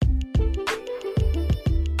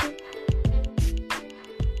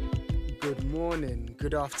morning,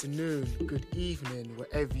 good afternoon, good evening,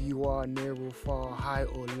 wherever you are, near or far, high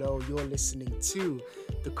or low. You're listening to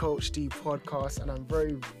the Coach D podcast, and I'm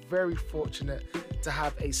very, very fortunate to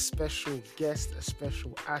have a special guest, a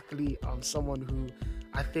special athlete, someone who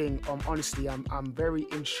I think, honestly, I'm very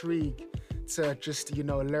intrigued to just,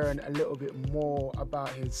 learn a little bit more about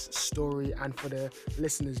his story, and for the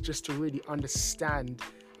listeners just to really understand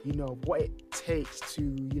what it takes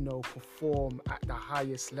to, perform at the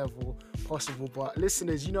highest level possible. But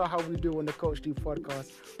listeners, you know how we do on the Coach D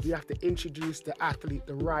podcast. We have to introduce the athlete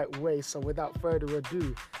the right way. So without further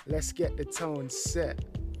ado, let's get the tone set.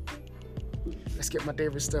 Let's get my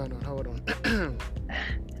David Stern on. Hold on.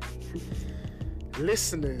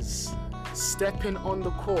 Listeners, stepping on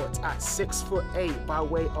the court at 6'8" by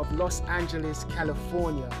way of Los Angeles,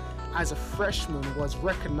 California, as a freshman, was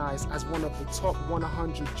recognized as one of the top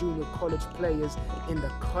 100 junior college players in the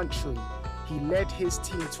country. He led his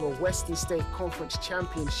team to a Western State Conference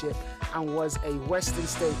championship and was a Western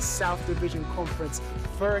State South Division Conference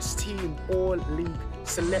first team All-League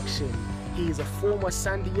selection. He is a former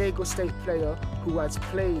San Diego State player who has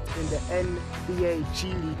played in the NBA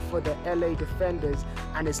G League for the LA Defenders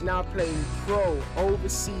and is now playing pro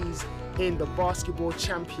overseas in the Basketball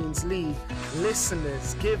Champions League.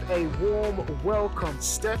 Listeners, give a warm welcome.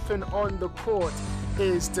 Stepping on the court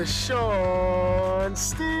is Deshaun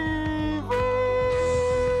Stevens.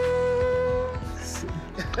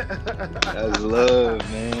 That's love,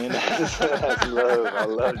 man. That's love. I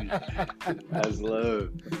love you. That's love.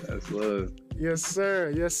 That's love. Yes,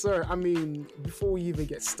 sir. Yes, sir. I mean, before we even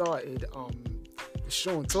get started,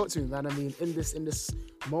 Sean, talk to me, man. I mean, in this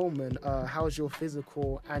moment, how's your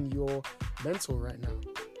physical and your mental right now?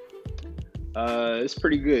 It's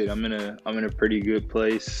pretty good. I'm in a pretty good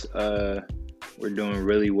place. We're doing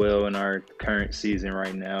really well in our current season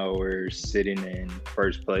right now. We're sitting in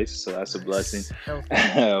first place, so that's a blessing.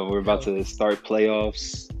 We're about to start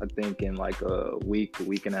playoffs, I think, in like a week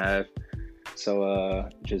and a half. So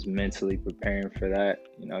just mentally preparing for that,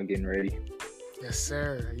 getting ready. Yes,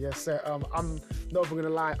 sir. Yes, sir. I'm not even gonna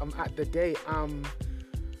lie. I'm at the day I'm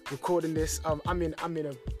recording this. I'm in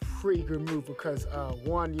a pretty good mood because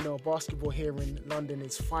one, basketball here in London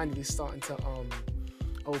is finally starting to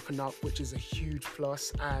open up, which is a huge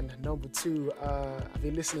plus. And number two, I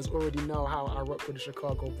think listeners already know how I rock with the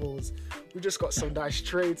Chicago Bulls. We just got some nice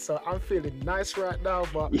trades, so I'm feeling nice right now.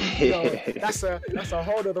 But that's a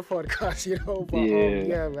whole other podcast, But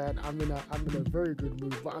yeah, man, I'm in a very good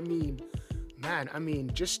mood. But I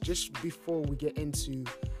mean, just before we get into,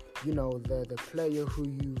 the player who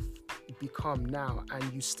you've become now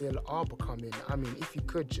and you still are becoming, I mean, if you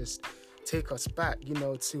could just take us back,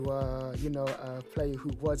 to, a player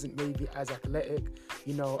who wasn't maybe as athletic,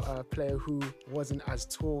 a player who wasn't as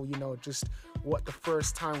tall, just what the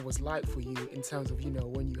first time was like for you in terms of,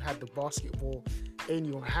 when you had the basketball in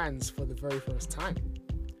your hands for the very first time.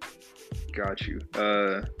 Got you.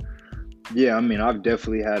 Yeah, I mean, I've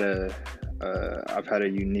definitely had a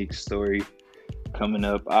unique story coming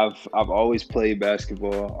up. I've always played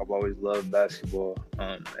basketball. I've always loved basketball.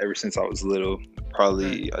 Ever since I was little,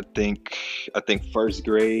 probably I think first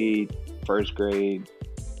grade is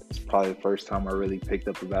probably the first time I really picked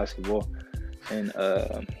up a basketball, and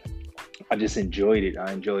I just enjoyed it.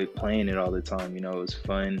 I enjoyed playing it all the time. It was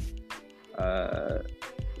fun.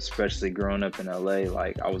 Especially growing up in LA,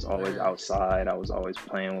 like I was always outside. I was always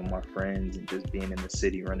playing with my friends and just being in the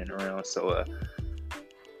city, running around. So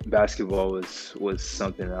basketball was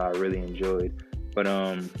something that I really enjoyed. But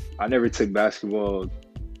I never took basketball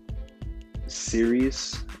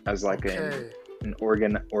serious as like an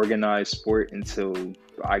organized sport until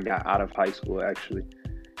I got out of high school, actually.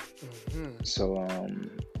 Mm-hmm. So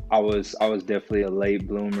I was definitely a late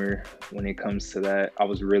bloomer when it comes to that. I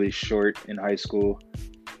was really short in high school.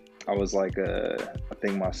 I was like, I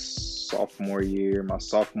think my sophomore year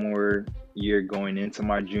going into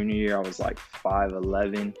my junior year, I was like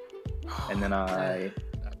 5'11", and then I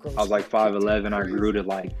was like 5'11". I grew to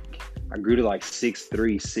like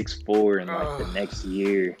 6'3", 6'4" in like the next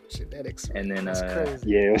year. Genetics, and then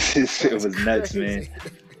yeah, it was nuts, man.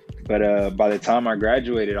 But by the time I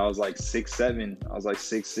graduated, I was like 6'7". I was like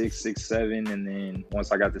 6'6", 6'7", and then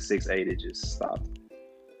once I got to 6'8", it just stopped.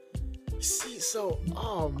 See, so,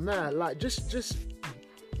 oh man, like just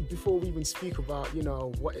before we even speak about,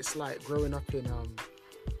 what it's like growing up in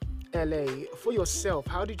LA, for yourself,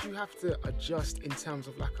 how did you have to adjust in terms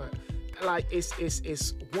of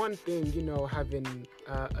it's one thing, having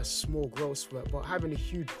a small growth spurt, but having a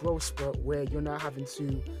huge growth spurt where you're now having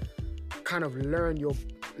to kind of learn your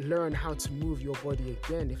learn how to move your body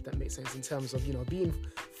again, if that makes sense, in terms of, you know, being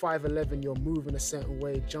 5'11", you're moving a certain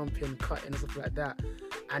way, jumping, cutting, and stuff like that.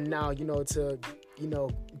 And now, you know, to, you know,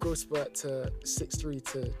 go spurt to 6'3"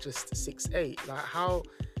 to just 6'8", like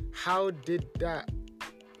how did that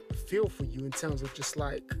feel for you in terms of just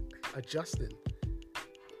like adjusting?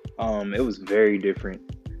 It was very different.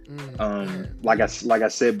 Like I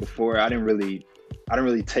said before, I didn't really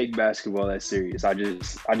take basketball that serious. I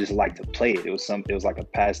just like to play it. It was like a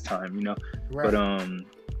pastime, you know. Right. But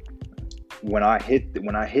when I hit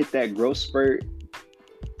that growth spurt,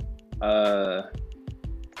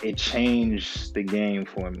 it changed the game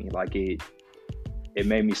for me. Like it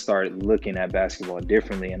made me start looking at basketball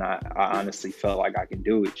differently, and I honestly felt like I could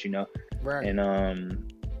do it, you know. Right.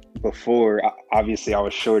 And before, obviously, I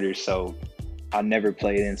was shorter, so I never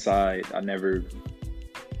played inside.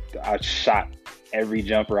 I shot every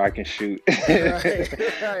jumper I can shoot.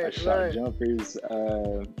 I shot jumpers.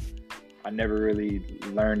 I never really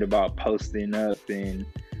learned about posting up and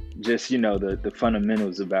just, you know, the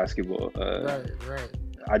fundamentals of basketball. Right.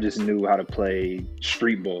 I just knew how to play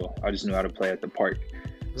street ball. I just knew how to play at the park.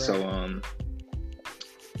 Right. So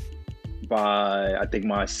by I think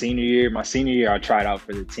my senior year, I tried out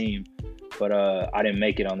for the team, but I didn't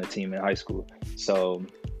make it on the team in high school. So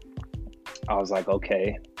I was like,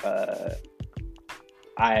 okay.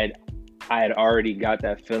 I had already got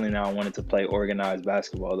that feeling that I wanted to play organized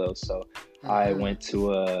basketball though. So I went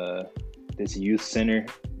to this youth center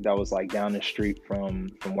that was like down the street from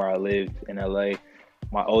where I lived in LA.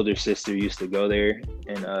 My older sister used to go there,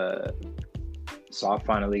 and so I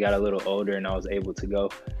finally got a little older and I was able to go,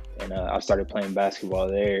 and I started playing basketball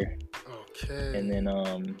there. Okay. And then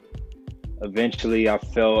eventually I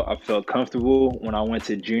felt comfortable. When I went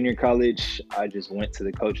to junior college, I just went to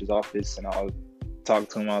the coach's office and I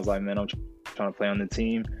talked to him. I was like, man, I'm trying to play on the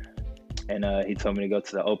team. And he told me to go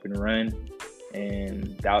to the open run.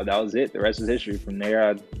 And that was it. The rest is history. From there,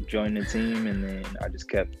 I joined the team, and then I just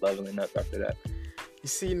kept leveling up after that. You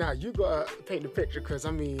see, now you got to paint the picture, because,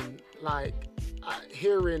 I mean, like,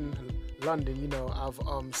 here in London, you know,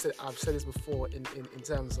 I've said this before in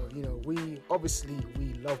terms of, you know, we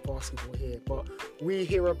love basketball here, but we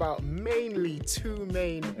hear about mainly two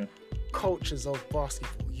main cultures of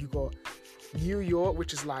basketball. You got New York,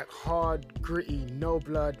 which is like hard, gritty, no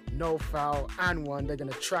blood, no foul, and one. They're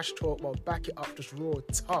going to trash talk, but back it up, just raw,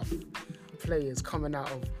 tough players coming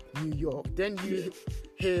out of New York. Then you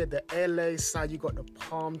hear the LA side, you got the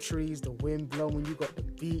palm trees, the wind blowing, you got the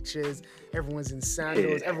beaches, everyone's in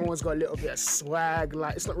sandals, everyone's got a little bit of swag,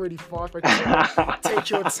 like it's not really fast, but take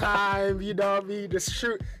your time, you know what I mean? Just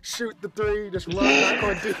shoot the three, just run back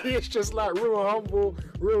on D. It's just like real humble,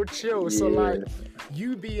 real chill. So like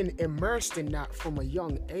you being immersed in that from a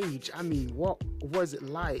young age, I mean, what was it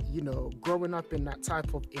like, you know, growing up in that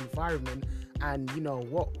type of environment? And, you know,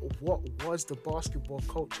 what was the basketball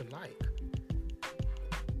culture like?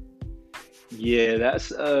 Yeah,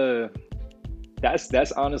 that's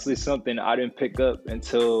honestly something I didn't pick up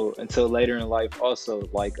until later in life also.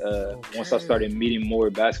 Like once I started meeting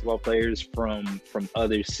more basketball players from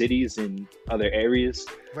other cities and other areas,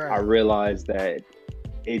 I realized that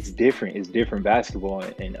it's different. It's different basketball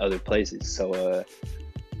in other places. So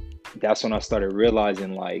that's when I started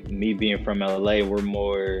realizing, like, me being from LA,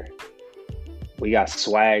 we got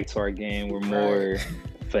swag to our game. We're more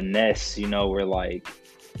finesse, you know. We're like,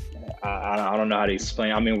 I don't know how to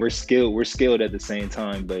explain. I mean, we're skilled at the same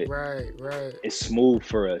time, but it's smooth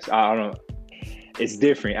for us. I don't know. It's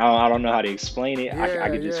different. I don't know how to explain it. I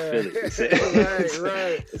can just feel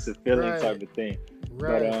it. It's a feeling type of thing.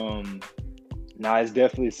 But it's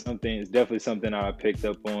definitely something I picked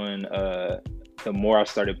up on. The more I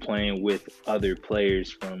started playing with other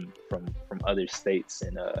players from other states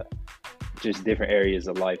and just different areas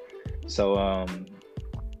of life. So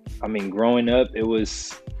I mean, growing up, it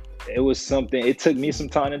was something. It took me some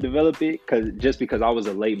time to develop it because I was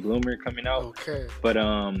a late bloomer coming out. Okay. But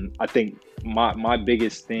I think my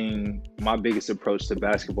biggest approach to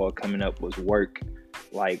basketball coming up was work.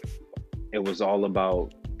 Like, it was all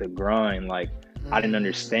about the grind. Like, I didn't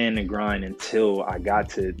understand the grind until I got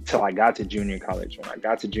to junior college. When I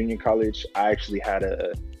got to junior college, I actually had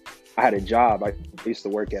a job. I used to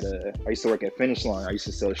work at Finish Line. I used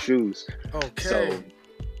to sell shoes. Okay. So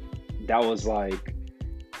that was like,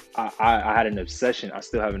 I had an obsession. I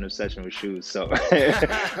still have an obsession with shoes. So I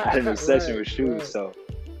had an obsession with shoes. So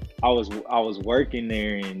I was working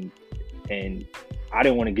there, and I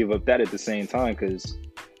didn't want to give up that at the same time, because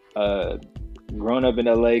growing up in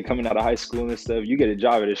LA, coming out of high school and stuff, you get a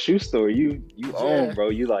job at a shoe store, you own, bro.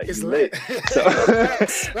 You like, you lit. So,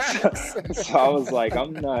 so I was like,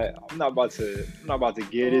 I'm not about to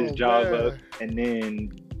get this job up and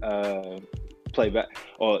then play back.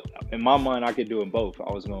 Or in my mind, I could do it both.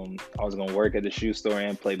 I was gonna work at the shoe store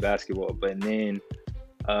and play basketball. But then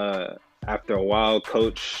after a while,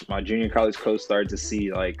 my junior college coach started to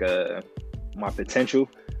see like my potential,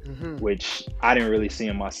 which I didn't really see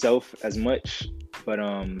in myself as much. But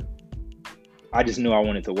I just knew I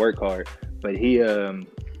wanted to work hard. But he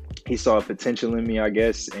saw a potential in me, I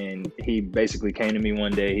guess, and he basically came to me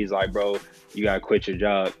one day. He's like, bro, you gotta quit your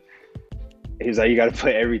job. He's like, you got to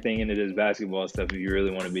put everything into this basketball stuff if you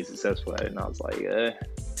really want to be successful at it. And I was like,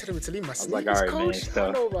 Tell him to leave my sneakers, like, all right, coach. man. So,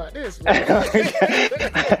 I know about this, man.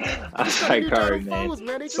 I was like, all right,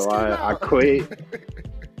 man. So I quit.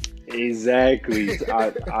 Exactly.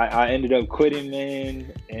 I ended up quitting,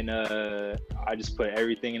 man. And I just put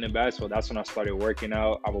everything in the basketball. That's when I started working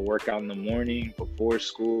out. I would work out in the morning before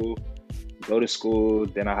school, go to school.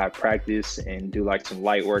 Then I had practice and do like some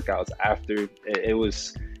light workouts after.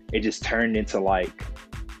 It just turned into like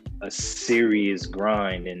a serious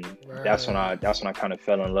grind, and that's when I kind of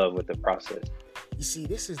fell in love with the process. You see,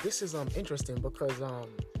 this is interesting because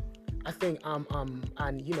I think and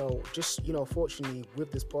just fortunately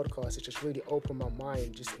with this podcast, it just really opened my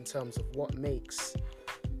mind just in terms of what makes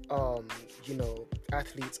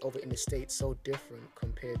athletes over in the States so different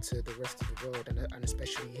compared to the rest of the world, and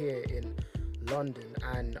especially here in London.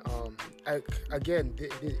 And again,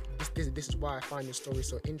 this is why I find your story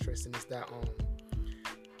so interesting, is that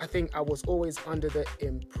I think I was always under the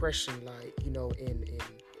impression, like, in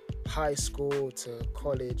high school to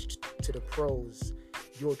college to the pros,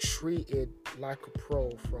 you're treated like a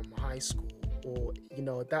pro from high school, or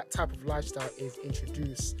that type of lifestyle is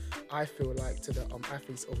introduced, I feel like, to the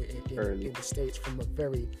athletes over in the States from a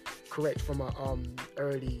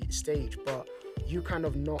early stage. But you kind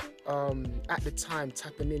of not at the time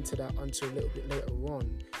tapping into that until a little bit later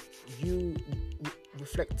on. You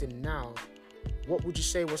reflecting now, what would you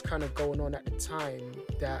say was kind of going on at the time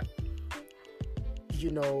that you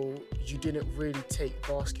didn't really take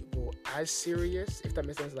basketball as serious, if that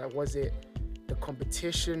makes sense? Like, was it the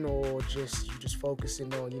competition, or just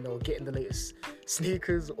focusing on getting the latest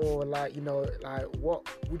sneakers, or like what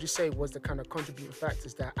would you say was the kind of contributing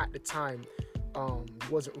factors that at the time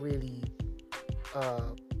wasn't really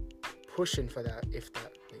pushing for that, if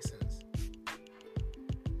that makes sense?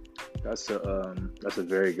 That's a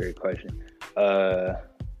very great question.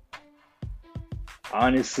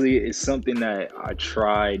 Honestly, it's something that I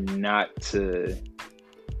try not to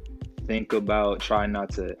think about. I'm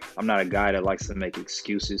not a guy that likes to make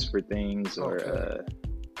excuses for things or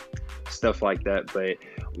stuff like that. But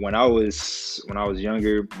when I was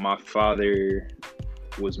younger, my father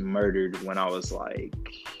was murdered when I was like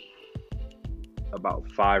about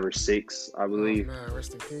 5 or 6, I believe. Oh, man,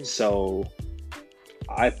 rest in peace. So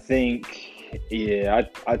I think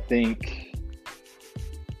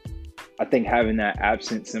having that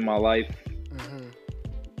absence in my life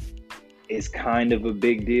is kind of a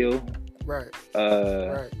big deal. Right.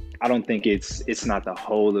 I don't think it's not the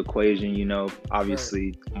whole equation,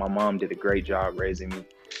 Obviously, my mom did a great job raising me,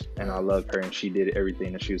 and I love her, and she did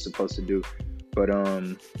everything that she was supposed to do. But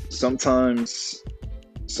sometimes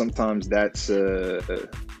that's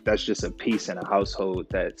just a piece in a household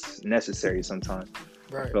that's necessary sometimes.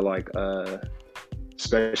 Right. I feel like,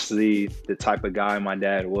 especially the type of guy my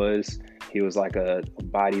dad was. He was like a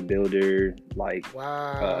bodybuilder. Like,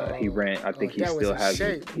 wow. He ran. I think he still has.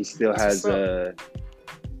 Shape. He still has.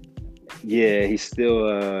 He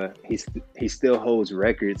still holds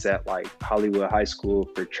records at like Hollywood High School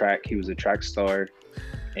for track. He was a track star,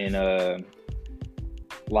 and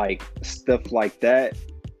like stuff like that.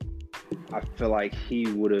 I feel like he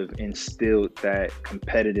would have instilled that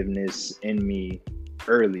competitiveness in me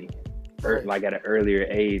early. Like at an earlier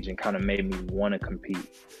age, and kind of made me want to compete.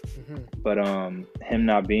 But him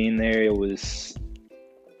not being there,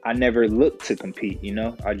 I never looked to compete,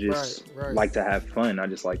 I just like to have fun. I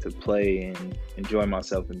just like to play and enjoy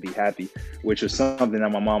myself and be happy, which was something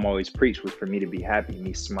that my mom always preached, was for me to be happy,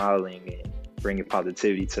 me smiling and bringing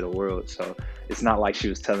positivity to the world. So it's not like she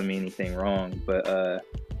was telling me anything wrong, but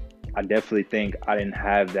I definitely think I didn't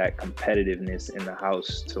have that competitiveness in the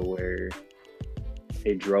house to where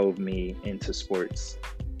it drove me into sports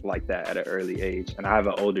like that at an early age. And I have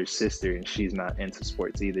an older sister, and she's not into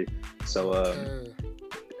sports either. So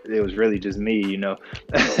it was really just me,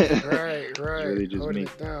 Right. Really just holding me.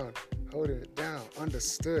 Holding it down.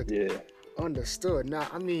 Understood. Yeah. Understood. Now,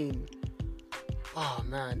 I mean, Oh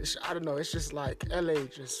man, I don't know. It's just like LA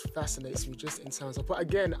just fascinates me just in terms of. But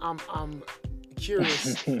again, I'm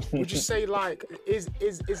curious. Would you say like is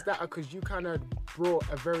that because you kind of brought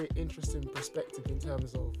a very interesting perspective in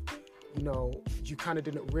terms of, you know, you kind of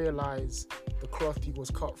didn't realize the cloth you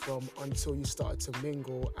was cut from until you started to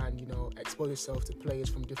mingle and, you know, expose yourself to players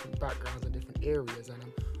from different backgrounds and different areas. And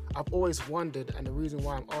I've always wondered, and the reason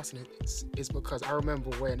why I'm asking it is because I remember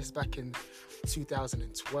when it's back in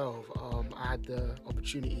 2012, I had the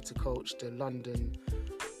opportunity to coach the London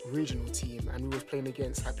regional team, and we was playing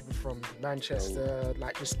against like people from Manchester,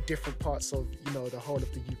 like just different parts of, you know, the whole of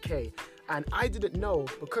the UK. And I didn't know,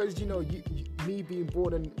 because, you know, me being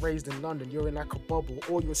born and raised in London, you're in like a bubble.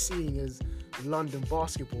 All you're seeing is London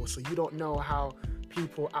basketball, so you don't know how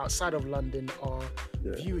people outside of London are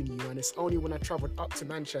viewing you. And it's only when I traveled up to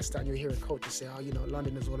Manchester and you're hearing coaches say, oh, you know,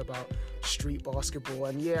 London is all about street basketball,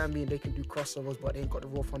 and yeah, I mean, they can do crossovers, but they ain't got the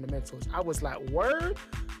raw fundamentals. I was like, word?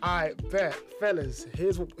 I bet, fellas,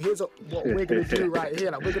 here's what we're gonna do right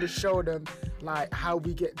here. Like, we're gonna show them like how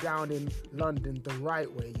we get down in London the right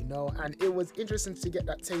way, you know. And it was interesting to get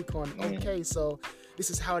that take on, okay, so this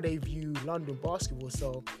is how they view London basketball.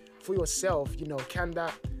 So for yourself, you know, can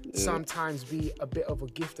that sometimes be a bit of a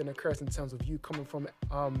gift and a curse in terms of you coming from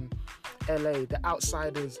LA, the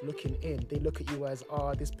outsiders looking in, they look at you as,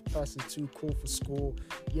 this person's too cool for school.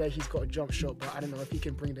 Yeah, he's got a jump shot, but I don't know if he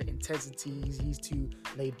can bring the intensity, he's too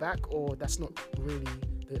laid back, or that's not really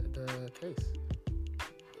the case.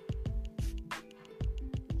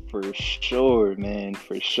 For sure, man,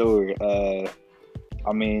 for sure.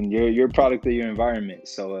 I mean, you're a product of your environment,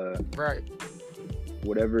 so right.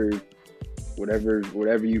 Whatever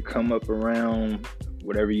you come up around,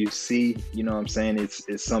 whatever you see, you know what I'm saying,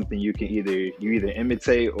 it's something you can either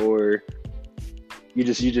imitate, or you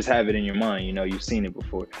just have it in your mind, you know, you've seen it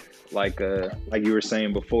before. Like you were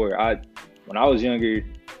saying before, when I was younger,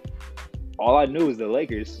 all I knew was the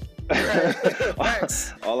Lakers.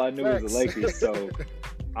 All I knew was the Lakers. So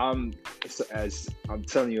as I'm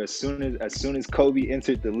telling you, as soon as Kobe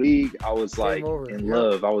entered the league, I was like in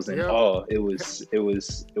love. I was in awe. It was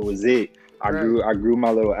it. I grew my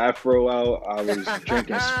little afro out. I was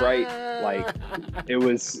drinking Sprite. Like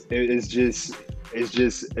it's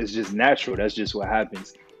just natural. That's just what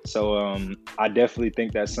happens. So I definitely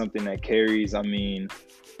think that's something that carries. I mean,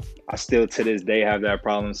 I still to this day have that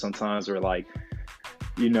problem sometimes where, like,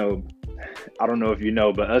 you know, I don't know if you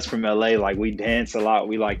know, but us from LA, like, we dance a lot.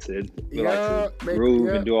 We like to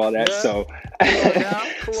groove and do all that. So,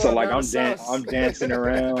 so like I'm dancing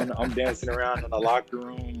around. I'm dancing around in the locker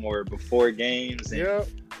room or before games. And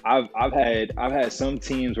I've had some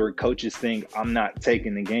teams where coaches think I'm not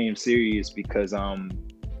taking the game serious because I'm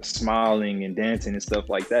smiling and dancing and stuff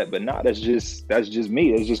like that. But nah, that's just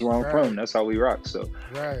me. That's just where I'm from. That's how we rock. So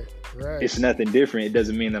it's nothing different. It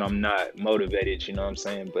doesn't mean that I'm not motivated. You know what I'm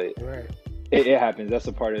saying? But it happens. That's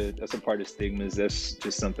a part of stigmas. That's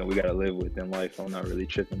just something we gotta live with in life. I'm not really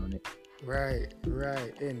tripping on it. Right.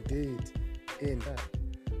 Indeed.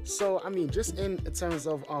 So, I mean, just in terms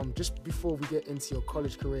of just before we get into your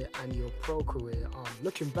college career and your pro career,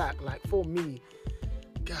 looking back, like for me,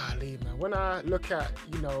 golly, man, when I look at,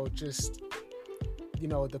 you know, just, you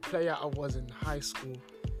know, the player I was in high school,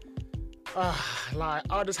 like,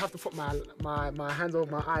 I'll just have to put my hands over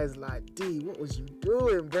my eyes, like, D, what was you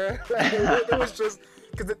doing, bro? Like, it was just,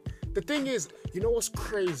 because the thing is, you know what's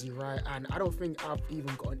crazy, right? And I don't think I've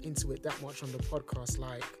even gotten into it that much on the podcast.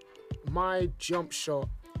 Like, my jump shot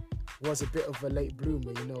was a bit of a late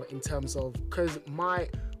bloomer, you know, in terms of, because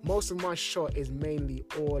most of my shot is mainly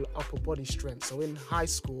all upper body strength. So in high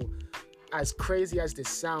school, as crazy as this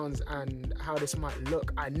sounds and how this might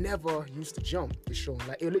look, I never used to jump, for sure.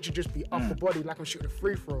 Like, it would literally just be upper body, like I'm shooting a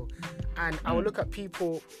free throw. And I would look at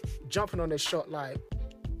people jumping on their shot like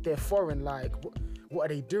they're foreign, like, what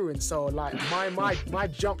are they doing? So, like, my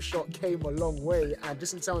jump shot came a long way. And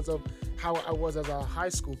just in terms of how I was as a high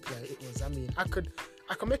school player, it was, I mean, I could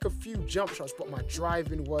make a few jump shots, but my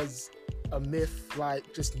driving was a myth,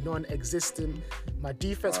 like, just non-existent. My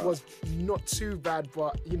defense was not too bad,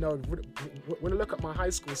 but, you know, when I look at my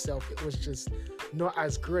high school self, it was just not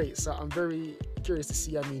as great. So I'm very curious to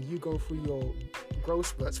see, I mean, you go through your growth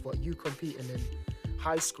spurts, but you competing in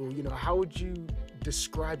high school, you know, how would you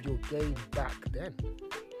describe your game back then?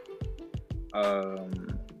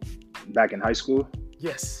 Back in high school?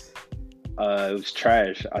 Yes. It was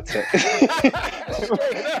trash. I tell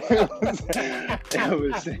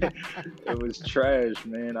it was trash,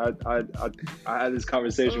 man. I had this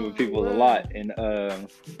conversation with people a lot, and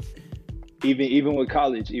even with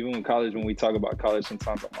college, when we talk about college,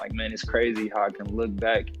 sometimes I'm like, man, it's crazy how I can look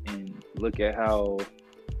back and look at how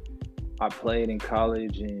I played in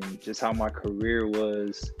college and just how my career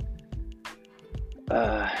was,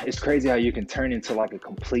 it's crazy how you can turn into like a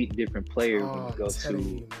complete different player when you go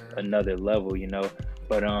to another level, you know.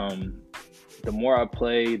 But the more I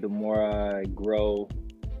play, the more I grow,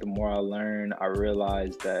 the more I learn, I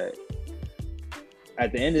realize that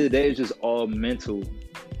at the end of the day, it's just all mental.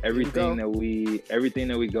 Everything that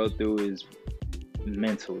we go through is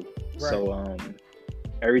mental. Right. So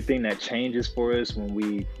everything that changes for us when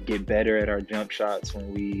we get better at our jump shots,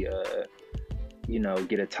 when we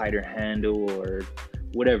get a tighter handle or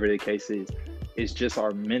whatever the case is, it's just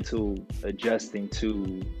our mental adjusting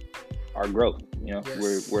to our growth. You know,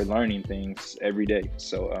 yes. we're learning things every day.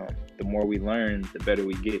 So the more we learn, the better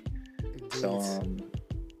we get. Indeed. So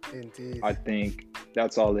Indeed. I think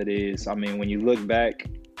that's all it is. I mean, when you look back,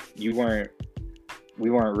 we weren't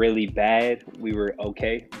really bad. We were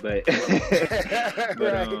okay, but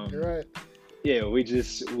right. Yeah, we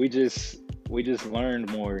just learned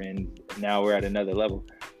more, and now we're at another level.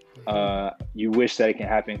 You wish that it can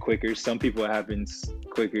happen quicker. Some people it happens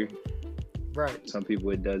quicker. Right. Some people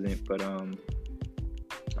it doesn't, but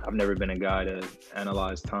I've never been a guy to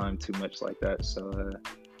analyze time too much like that. So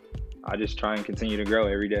I just try and continue to grow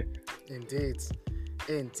every day. Indeed.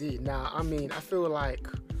 Now, I mean, I feel like,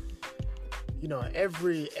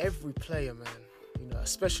 every player, man,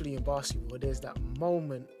 especially in basketball, there's that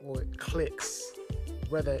moment where it clicks.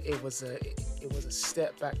 Whether it was a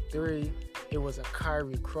step back three, it was a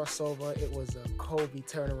Kyrie crossover, it was a Kobe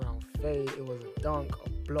turnaround fade, it was a dunk, a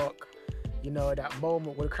block. That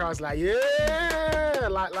moment where the crowd's like, yeah,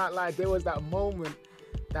 like there was that moment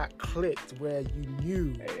that clicked where you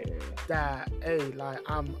knew that, hey, like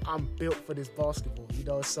I'm built for this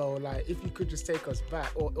basketball, So like, if you could just take us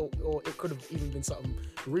back, or it could have even been something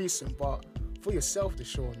recent, but for yourself,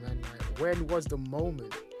 Deshaun, man, like when was the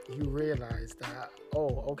moment you realized that,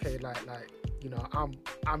 oh, okay, like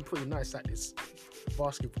I'm pretty nice at this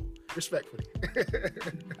basketball, respectfully.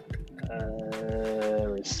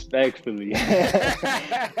 Respectfully.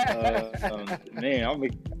 Man, I'm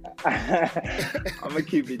gonna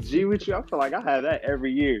keep it G with you. I feel like I have that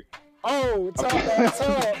every year. Oh, talk.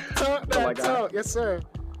 Yes, sir.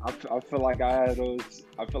 I feel like I had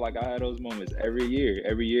those moments every year.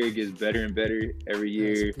 Every year it gets better and better. Every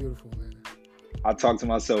year. That's beautiful, man. I talk to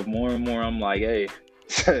myself more and more. I'm like, hey,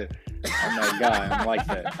 I'm that guy. I'm like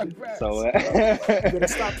that. Right. So you gotta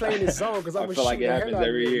stop playing this song because I feel like it happens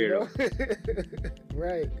every year.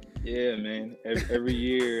 Right. Yeah, man. Every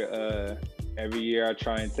year I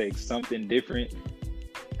try and take something different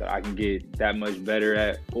that I can get that much better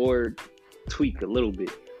at, or tweak a little bit.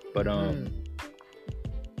 But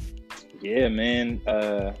yeah, man.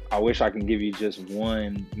 I wish I can give you just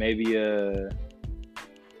one. Maybe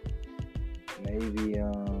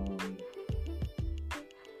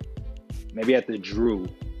at the Drew.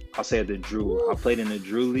 I'll say at the Drew. Oof. I played in the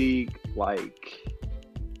Drew League like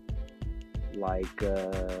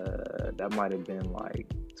that might have been like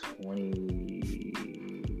 20.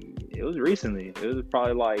 It was recently. It was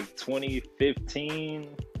probably like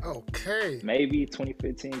 2015. Okay. Maybe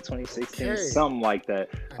 2015, 2016, something like that.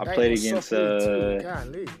 And I played against who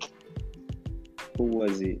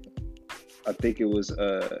was it? I think it was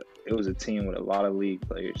a team with a lot of league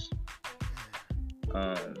players.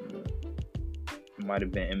 It might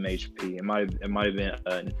have been MHP. It might have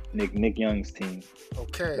been Nick Young's team.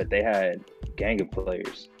 Okay. But they had gang of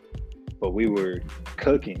players. But we were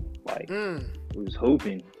cooking. Like we was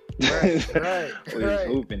hooping. Right. We was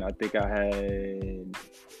hooping. I think I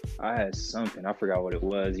had something. I forgot what it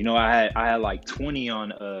was. I had like 20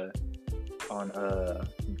 on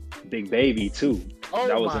Big Baby too. Oh,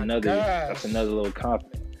 that was that's another little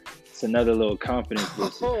confidence. It's another little confidence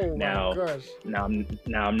booster. Oh, now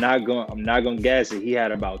I'm not going to gas it. He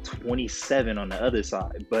had about 27 on the other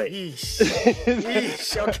side, but Yeesh.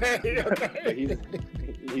 Okay.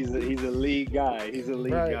 He's a league guy. He's a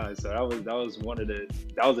league guy. So that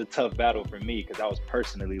was a tough battle for me because I was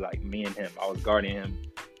personally like me and him. I was guarding him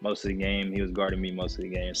most of the game. He was guarding me most of the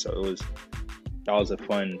game. So that was a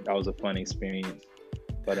fun experience.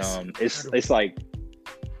 But it's like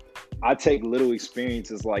I take little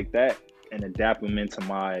experiences like that and adapt them into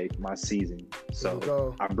my season.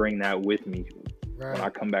 So I bring that with me when I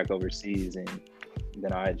come back overseas, and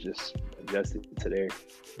then I just adjust it to there.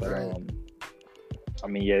 But I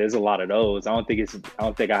mean, yeah, there's a lot of those. I don't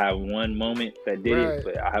think I have one moment that did it,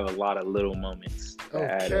 but I have a lot of little moments.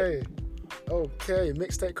 Okay.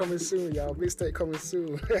 Mixtape coming soon, y'all. Mixtape coming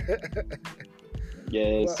soon.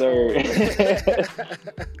 Yes, sir.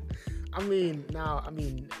 I mean,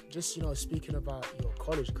 just speaking about your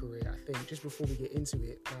college career, I think just before we get into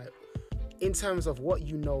it, like, in terms of what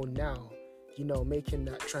you know now, making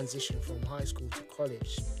that transition from high school to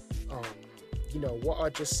college, what are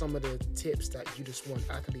just some of the tips that you just want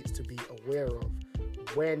athletes to be aware of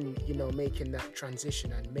when, making that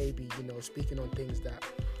transition, and maybe, speaking on things that,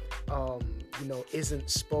 isn't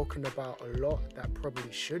spoken about a lot that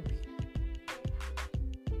probably should be?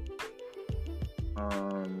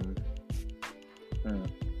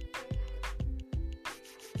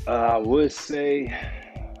 I would say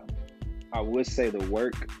the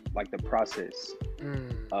work, like the process.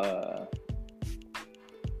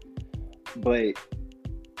 But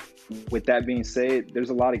with that being said, there's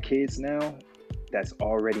a lot of kids now that's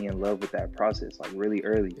already in love with that process, like really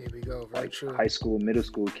early. There we go. Very like true. High school, middle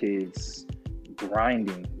school kids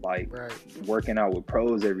grinding, like right. working out with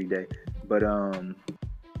pros every day. But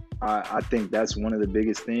I think that's one of the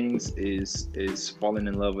biggest things is falling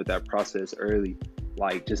in love with that process early.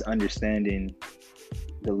 Like just understanding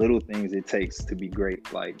the little things it takes to be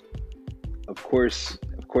great. Like, of course,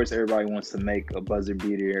 everybody wants to make a buzzer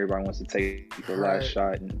beater. Everybody wants to take the last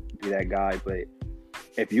shot and be that guy. But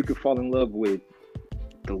if you could fall in love with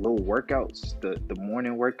the little workouts, the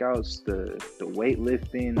morning workouts, the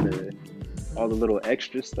weightlifting, all the little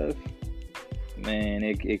extra stuff, man,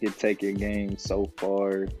 it could take your game so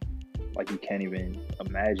far, like you can't even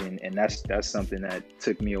imagine. And that's something that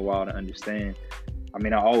took me a while to understand. I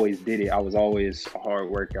mean, I always did it. I was always a hard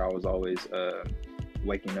worker. I was always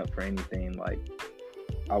waking up for anything. Like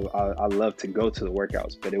I love to go to the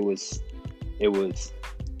workouts, but it was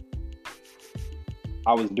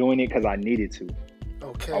I was doing it because I needed to.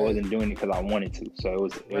 Okay. I wasn't doing it because I wanted to. So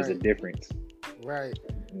it was a difference. Right.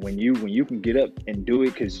 When you can get up and do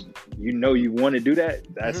it because you know you want to do that,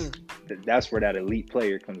 that's where that elite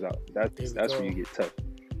player comes out. That's where you get tough.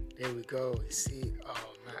 There we go. You see,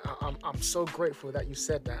 man, I'm so grateful that you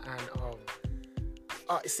said that, and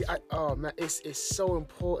man, it's so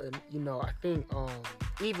important. I think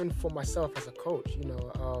even for myself as a coach,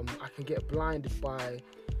 I can get blinded by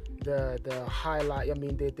the highlight. I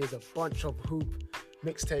mean, there's a bunch of hoop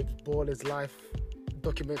mixtape, Ballers Life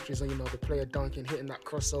documentaries on, the player dunking, hitting that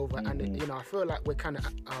crossover, and I feel like we're kind of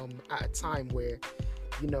at a time where,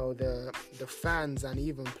 the fans and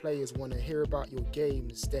even players want to hear about your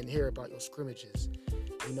games, then hear about your scrimmages,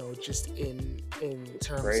 just in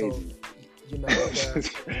terms Crazy. of,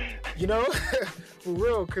 for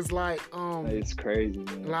real, because like, it's crazy,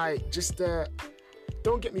 man. Like, just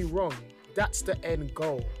don't get me wrong, that's the end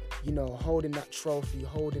goal, holding that trophy,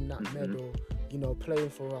 holding that medal, playing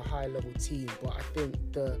for a high level team. But I think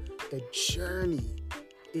the journey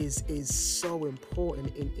is so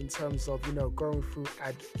important in terms of, going through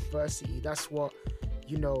adversity. That's what,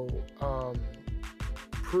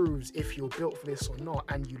 proves if you're built for this or not,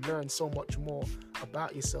 and you learn so much more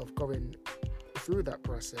about yourself going through that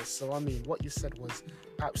process. So I mean, what you said was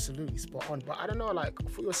absolutely spot on. But I don't know, like,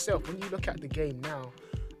 for yourself, when you look at the game now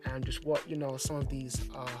and just what, some of these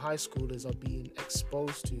high schoolers are being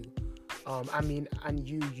exposed to, I mean, and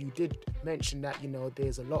you did mention that,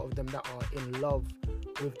 there's a lot of them that are in love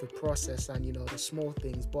with the process and, the small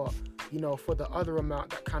things. But, for the other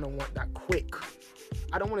amount that kind of want that quick,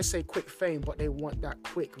 I don't want to say quick fame, but they want that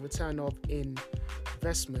quick return of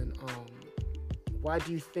investment. Why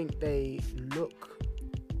do you think they look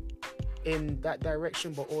in that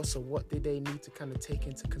direction? But also, what do they need to kind of take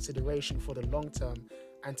into consideration for the long term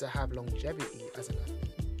and to have longevity as an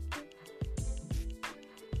athlete?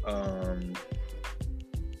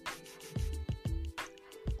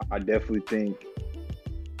 I definitely think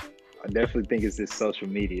it's this social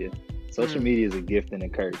media. Social media is a gift and a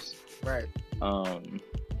curse. Right.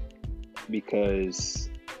 Because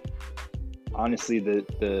honestly,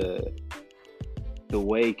 the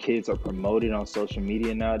way kids are promoted on social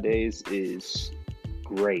media nowadays is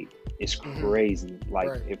great. It's crazy. Like,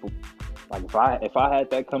 right. if I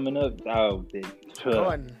had that coming up,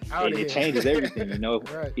 it changes everything.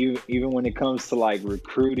 Right. Even when it comes to like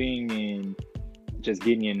recruiting and just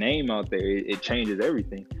getting your name out there, it changes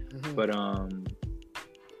everything. But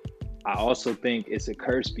I also think it's a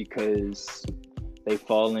curse because they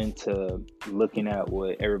fall into looking at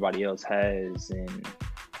what everybody else has and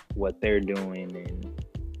what they're doing and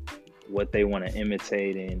what they want to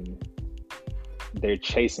imitate, and they're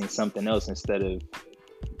chasing something else instead of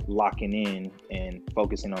locking in and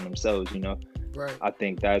focusing on themselves. Right. I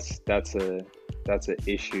think that's an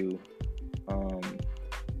issue,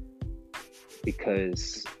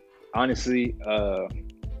 because honestly,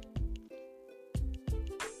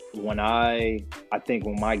 when my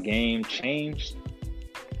game changed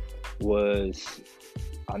was,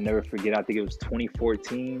 I'll never forget, I think it was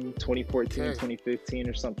 2014, 2015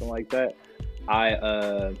 or something like that.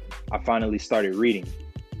 I finally started reading.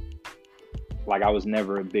 Like, I was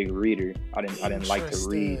never a big reader. I didn't like to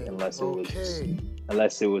read unless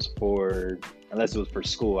it was for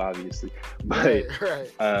school, obviously. But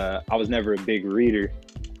right. I was never a big reader,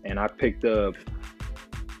 and I picked up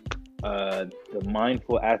The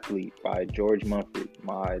Mindful Athlete by George Mumford.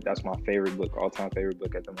 That's my favorite book, all-time favorite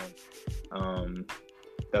book at the moment.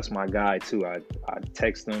 That's my guy too. I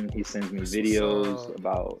text him, he sends me videos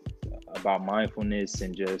about mindfulness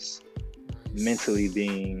and just mentally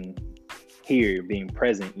being here, being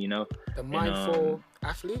present, you know. The Mindful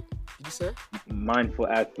Athlete, did you say? Mindful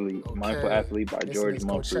Athlete. Okay. Mindful Athlete by George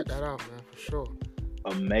Mumford. Check that out, man, for sure.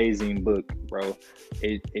 Amazing book, bro.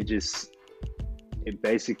 It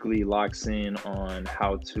basically locks in on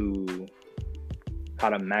how to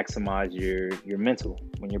maximize your mental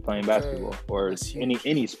when you're playing basketball or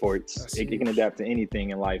any sports. It can adapt to anything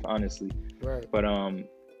in life, honestly. Right. But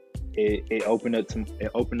it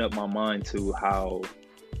opened up my mind to how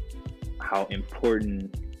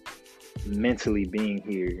important mentally being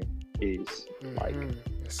here is, like,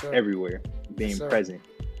 everywhere, being present.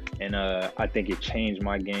 And I think it changed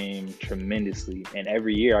my game tremendously. And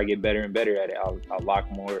every year I get better and better at it. I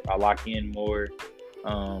lock in more.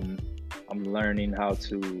 I'm learning how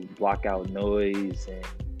to block out noise and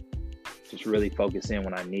just really focus in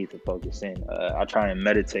when I need to focus in. I try and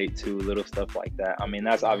meditate too, little stuff like that. I mean,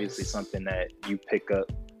 that's obviously something that you pick up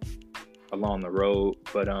along the road,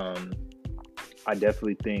 but I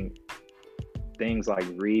definitely think things like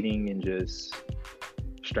reading and just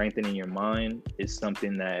strengthening your mind is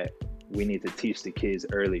something that we need to teach the kids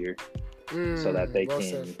earlier, so that they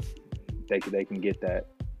can get that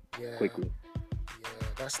quickly.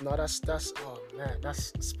 That's oh man,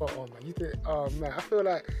 that's spot on, man. You think, oh man, I feel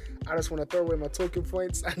like I just want to throw away my talking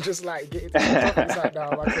points and just like get into the topics right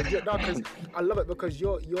now, because I love it, because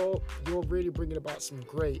you're really bringing about some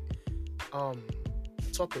great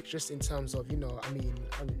topics, just in terms of, you know, I mean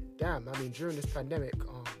during this pandemic,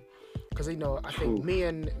 because, you know, I think me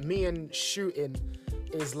and shooting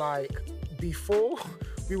is like, before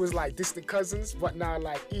we was like distant cousins, but now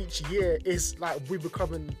like each year is like we're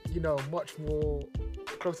becoming, you know, much more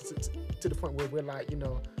closer to the point where we're like, you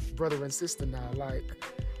know, brother and sister now. Like,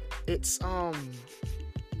 it's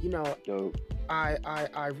you know,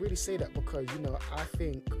 I really say that because, you know, I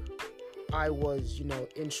think I was, you know,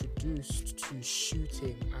 introduced to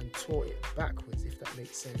shooting and taught it backwards, if that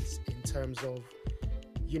makes sense, in terms of,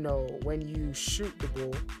 you know, when you shoot the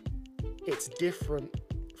ball, it's different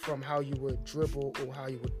from how you would dribble or how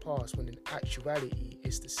you would pass, when in actuality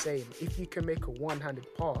it's the same. If you can make a one-handed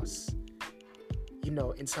pass, you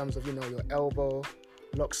know, in terms of, you know, your elbow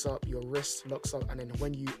locks up, your wrist locks up, and then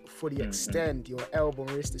when you fully extend, your elbow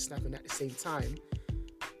and wrist is snapping at the same time.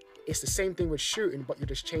 It's the same thing with shooting, but you're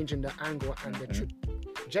just changing the angle and the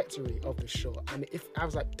trajectory of the shot. And if I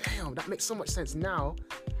was like, damn, that makes so much sense now.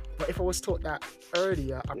 But if I was taught that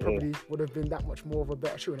earlier, I probably would have been that much more of a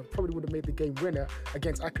better shooter. I probably would have made the game winner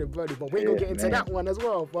against Akron Birdie. But we ain't gonna get into that one as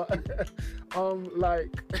well. But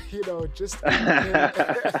like, you know, just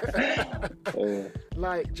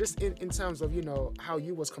like, just in terms of, you know, how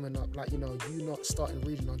you was coming up, like, you know, you not starting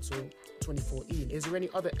reading until 2014. Is there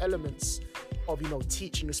any other elements of, you know,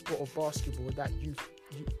 teaching the sport of basketball that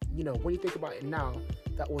you know, when you think about it now,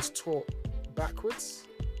 that was taught backwards,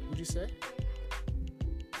 would you say?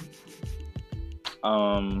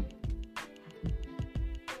 Not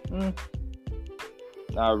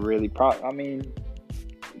really. I mean,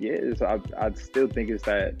 yes, I still think it's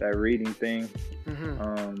that reading thing.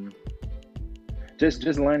 Just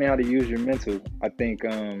learning how to use your mental. I think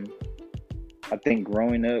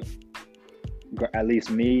growing up, at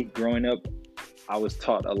least me growing up, I was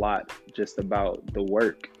taught a lot just about the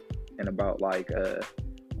work and about like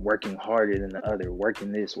working harder than the other,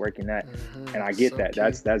 working this, working that, and I get that.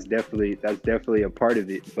 That's definitely a part of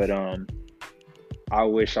it. But I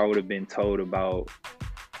wish I would have been told about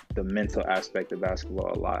the mental aspect of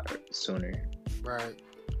basketball a lot sooner. Right.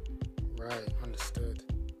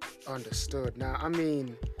 Understood. Now, I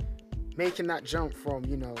mean, making that jump from,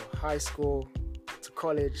 you know, high school to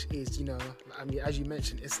college is, you know, I mean, as you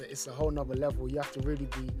mentioned, it's a whole nother level. You have to really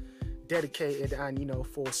be dedicated, and, you know,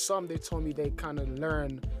 for some, they told me they kind of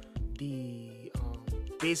learn the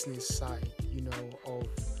business side, you know, of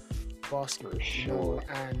basketball, you know,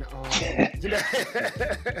 and you know,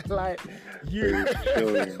 like you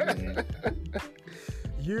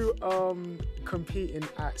competing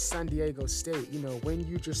at San Diego State, you know, when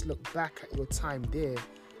you just look back at your time there,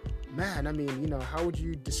 man, I mean, you know, how would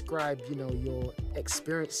you describe, you know, your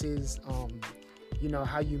experiences, you know,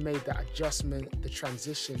 how you made that adjustment, the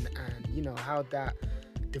transition, and, you know, how that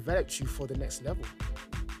developed you for the next level?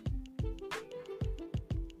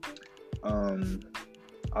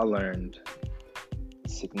 I learned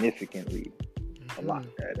significantly a lot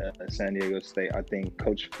at San Diego State. I think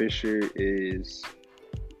Coach Fisher is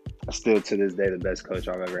still to this day the best coach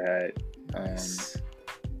I've ever had. Nice.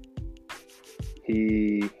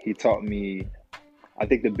 He taught me. I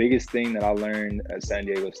think the biggest thing that I learned at San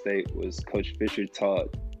Diego State was Coach Fisher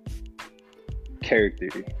taught character.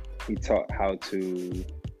 He taught how to,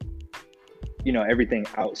 everything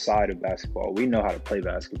outside of basketball. We know how to play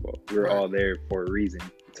basketball. We're all there for a reason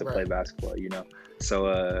to play basketball,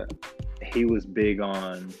 So he was big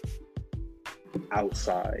on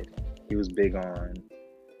outside. He was big on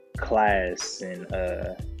class and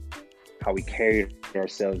how we carried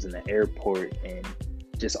ourselves in the airport and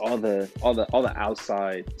just all the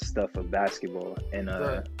outside stuff of basketball. And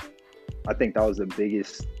I think that was the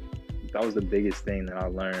biggest thing that I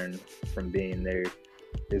learned from being there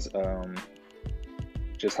is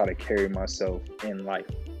just how to carry myself in life,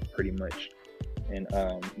 pretty much. And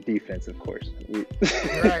defense, of course.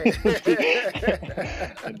 Defense,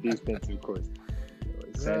 of course.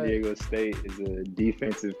 San Diego State is a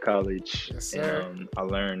defensive college. Yes, sir. And I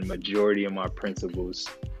learned majority of my principles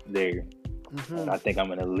there. And I think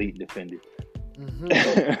I'm an elite defender.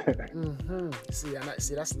 See, that's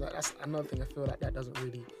another thing. I feel like that doesn't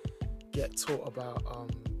really get taught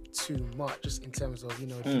about too much, just in terms of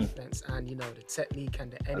defense and the technique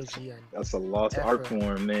and the energy. That's a lost art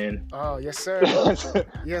form, man. Oh yes, sir.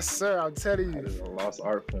 Yes, sir. I'll tell you. That is a lost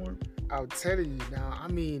art form. I'll tell you now. I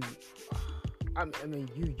mean,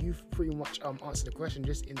 you've pretty much answered the question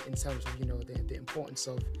just in terms of the importance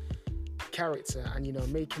of character and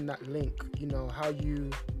making that link. How you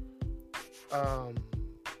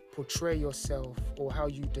portray yourself or how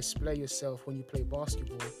you display yourself when you play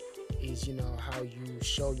basketball is how you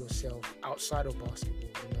show yourself outside of basketball.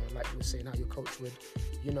 Like you were saying, how your coach would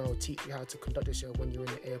teach you how to conduct yourself when you're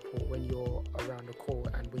in the airport, when you're around the court,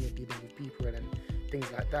 and when you're dealing with people and things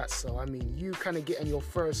like that. So I mean, you kind of getting your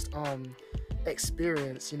first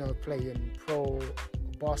experience playing pro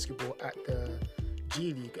basketball at the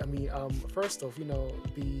G League. I mean, first off, before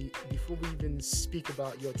we even speak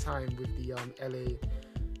about your time with the LA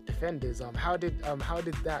Defenders, how did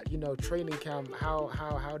that training camp,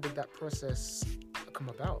 how did that process come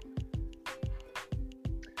about?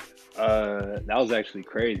 That was actually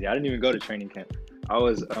crazy. I didn't even go to training camp. I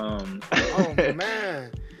was oh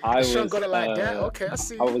man, I shouldn't got it like that. Okay, I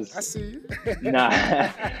see you. nah.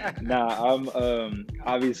 I'm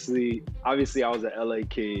obviously I was an LA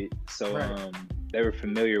kid, so they were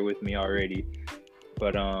familiar with me already.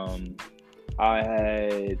 But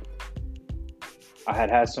I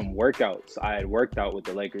had some workouts. I had worked out with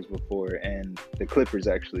the Lakers before and the Clippers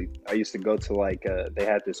actually. I used to go to they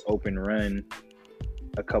had this open run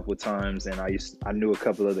a couple of times, and I knew a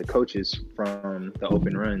couple of the coaches from the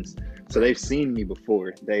open runs, so they've seen me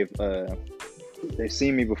before. They've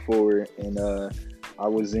seen me before, and I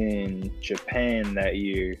was in Japan that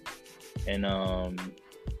year, and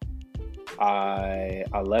I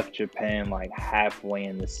left Japan like halfway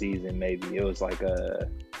in the season. Maybe it was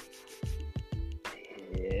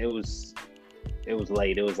it was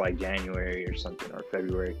late. It was like January or something, or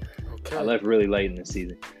February. Okay. I left really late in the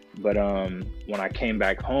season. But when I came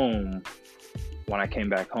back home,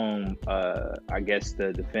 I guess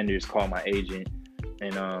the Defenders called my agent,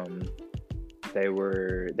 and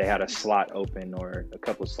they had a slot open, or a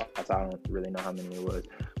couple slots. I don't really know how many it was.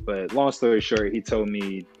 But long story short, he told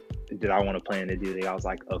me, did I want to play in the D League? I was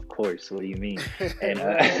like, of course. What do you mean? And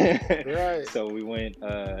right. So we went.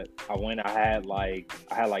 I had like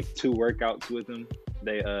 2 workouts with them.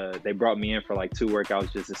 They brought me in for like 2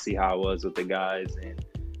 workouts just to see how I was with the guys and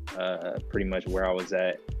pretty much where I was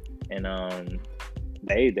at. And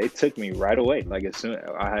they took me right away. Like as soon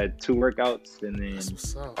I had 2 workouts, and then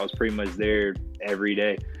I was pretty much there every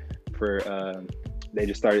day for. They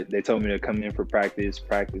told me to come in for practice,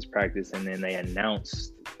 and then they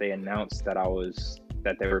announced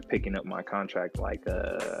that they were picking up my contract. Like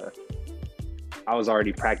I was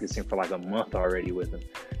already practicing for like a month already with them.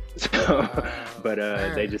 So, but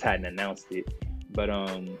they just hadn't announced it. But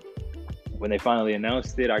when they finally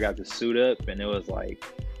announced it, I got to suit up, and it was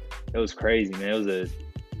crazy, man.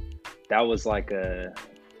 That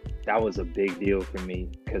was a big deal for me,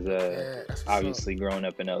 because obviously growing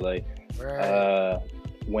up in LA. Right.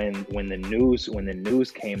 When the news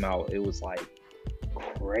came out, it was like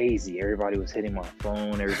crazy. Everybody was hitting my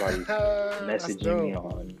phone. Everybody messaging me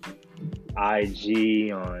on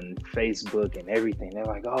IG, on Facebook, and everything. They're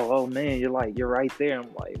like, "Oh man, you're right there."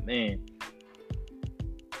 I'm like, man,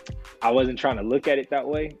 I wasn't trying to look at it that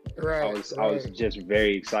way. Right. I was just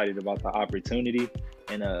very excited about the opportunity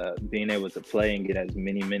and being able to play and get as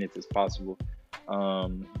many minutes as possible.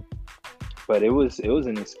 But it was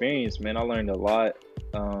an experience, man. I learned a lot,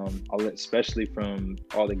 especially from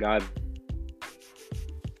all the guys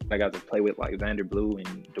I got to play with, like Vander Blue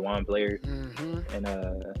and Dewan Blair, and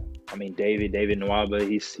I mean David Nwaba.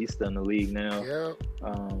 He's still in the league now.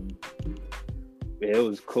 It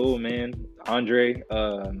was cool, man. Andre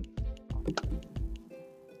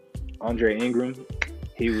Ingram,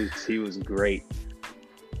 he was great.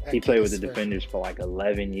 He played with the Defenders for like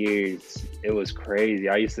 11 years. It was crazy.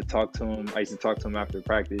 I used to talk to him after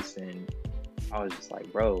practice, and I was just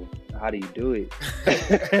like, bro, how do you do it?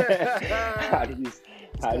 how do you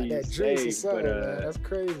stay? But that's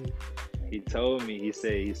crazy. He told me, he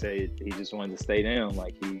said he just wanted to stay down.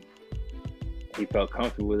 Like he felt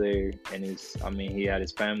comfortable there, and he had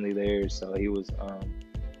his family there, so he was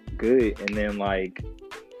good. And then like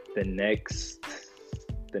the next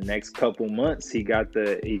couple months, he got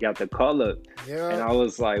the call up, and I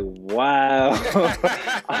was like, wow.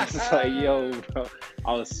 I was like, yo, bro,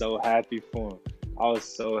 I was so happy for him.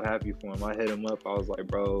 I hit him up. I was like,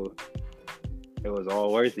 bro, it was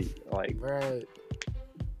all worth it. Like, right.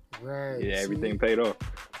 Yeah, everything paid off.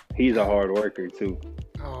 He's a hard worker too.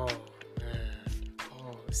 Oh man.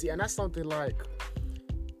 Oh, see, and that's something like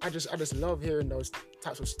I just love hearing those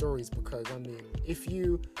types of stories, because I mean, if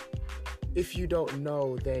you don't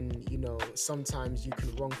know, then you know sometimes you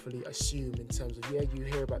can wrongfully assume in terms of you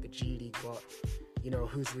hear about the G League, but you know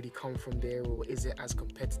who's really come from there, or is it as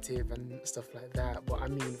competitive and stuff like that. But I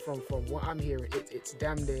mean, from what I'm hearing, it's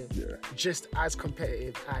damn near just as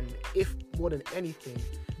competitive, and if more than anything,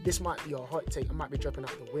 this might be a hot take, I might be dropping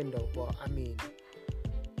out the window, but I mean,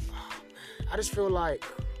 I just feel like,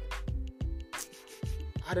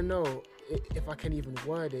 I don't know if I can even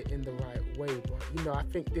word it in the right way, but you know, I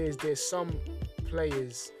think there's some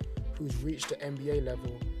players who's reached the NBA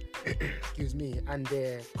level, excuse me, and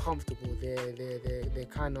they're comfortable. They're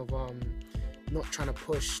kind of not trying to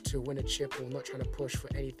push to win a chip, or not trying to push for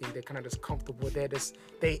anything. They're kind of just comfortable.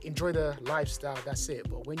 They enjoy the lifestyle. That's it.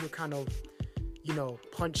 But when you're kind of, you know,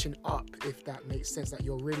 punching up, if that makes sense, that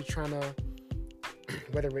you're really trying to,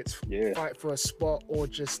 whether it's fight for a spot or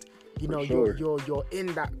just, you know, you're in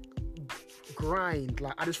that grind.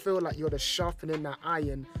 Like, I just feel like you're just sharpening that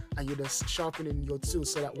iron, and you're just sharpening your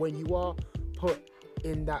tools, so that when you are put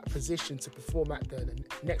in that position to perform at the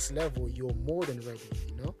next level, you're more than ready,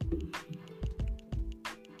 you know?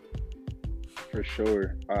 For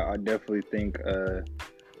sure. I definitely think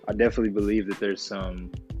I definitely believe that there's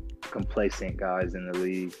some complacent guys in the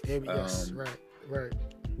league. Yes, right.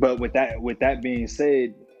 But with that being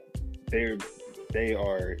said, they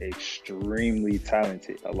are extremely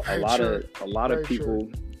talented. A lot of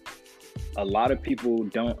people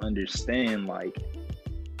don't understand, like,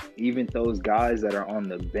 even those guys that are on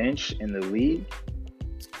the bench in the league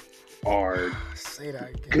are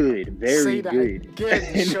good, very good.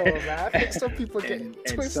 I think some people get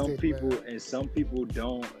twisted, and some people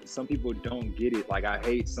don't get it. Like, I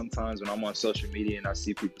hate sometimes when I'm on social media and I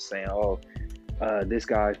see people saying, "Oh, this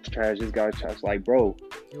guy's trash, this guy's trash." Like, bro,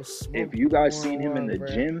 if you guys seen him in the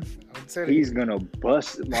gym, he's gonna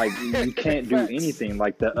bust. Like, you can't do anything.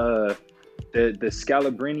 Like the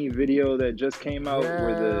Scalabrini video that just came out,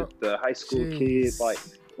 where the high school kid,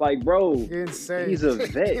 like bro, insane. He's a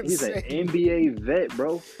vet. He's an NBA vet,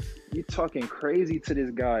 bro. You talking crazy to this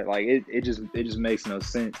guy? Like, it just makes no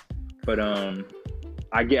sense. But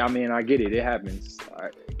I get it. It happens.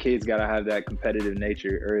 Kids gotta have that competitive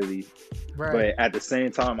nature early. Right. But at the same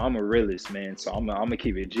time, I'm a realist, man. So I'm gonna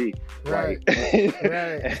keep it G. Right.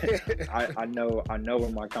 I know where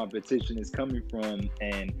my competition is coming from,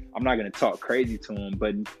 and I'm not gonna talk crazy to them,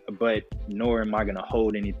 but nor am I gonna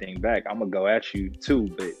hold anything back. I'm gonna go at you too,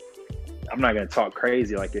 but I'm not gonna talk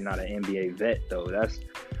crazy like you're not an NBA vet, though. That's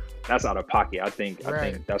out of pocket. I think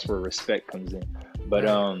that's where respect comes in. But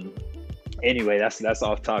anyway, that's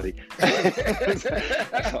off topic. That's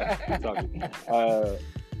off topic.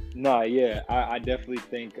 I definitely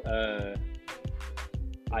think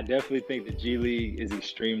the G League is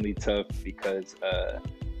extremely tough, because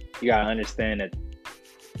you gotta understand that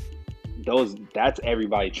that's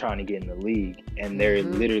everybody trying to get in the league, and they're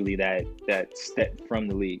literally that step from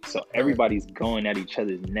the league. So everybody's going at each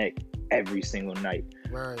other's neck every single night,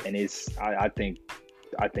 and I think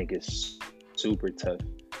it's super tough.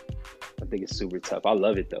 I think it's super tough. I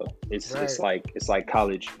love it though. It's like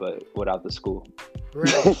college, but without the school.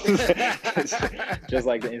 Right. Just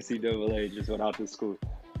like the NCAA, just without the school.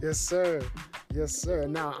 Yes, sir.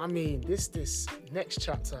 Now, I mean, this next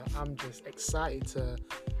chapter, I'm just excited to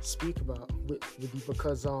speak about with you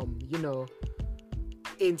because you know,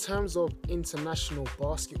 in terms of international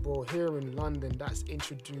basketball here in London, that's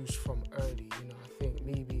introduced from early. You know, I think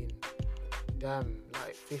maybe in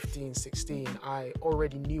like 15, 16, I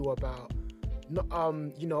already knew about.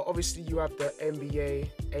 You know, obviously you have the NBA,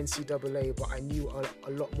 NCAA, but I knew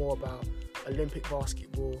a lot more about Olympic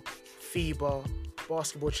basketball, FIBA,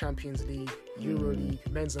 Basketball Champions League, EuroLeague,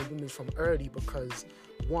 men's and women's from early because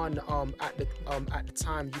one, at the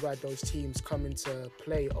time you had those teams coming to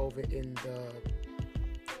play over in the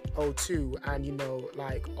O2, and you know,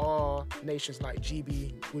 like our nations like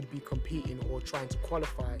GB would be competing or trying to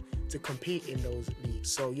qualify to compete in those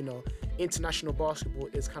leagues. So you know, international basketball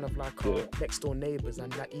is kind of like our next door neighbors,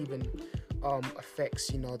 and that even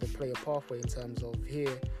affects, you know, the player pathway in terms of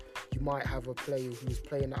here you might have a player who's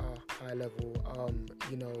playing at a high level,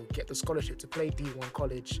 you know, get the scholarship to play D1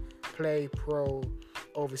 college, play pro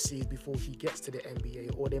overseas before he gets to the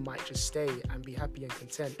NBA, or they might just stay and be happy and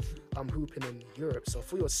content hooping in Europe. So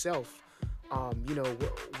for yourself, you know,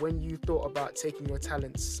 when you thought about taking your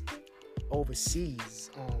talents overseas,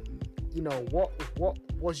 you know, what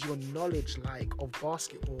was your knowledge like of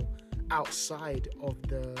basketball outside of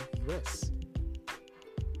the US?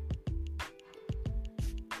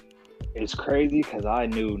 It's crazy because I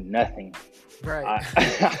knew nothing. Right.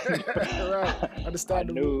 Right.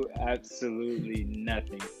 Understandable. I knew absolutely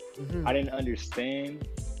nothing. Mm-hmm. I didn't understand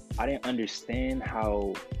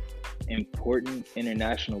how important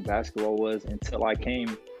international basketball was until I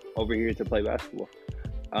came over here to play basketball.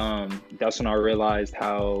 That's when I realized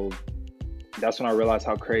how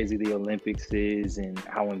crazy the Olympics is and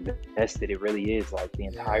how invested it really is. Like the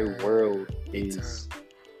entire world is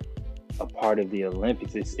a part of the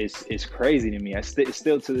Olympics. It's crazy to me. It's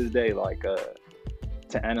still to this day, like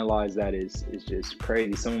to analyze that is just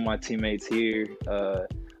crazy. Some of my teammates here,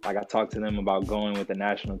 like I talked to them about going with the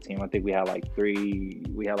national team. I think we had like three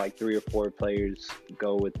or four players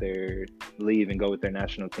leave and go with their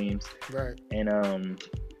national teams. Right. And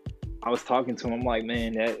I was talking to him. I'm like,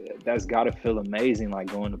 man, that's gotta feel amazing.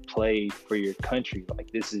 Like going to play for your country.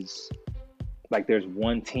 Like this is like there's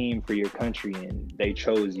one team for your country and they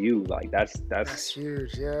chose you. Like that's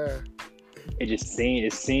huge. Yeah. It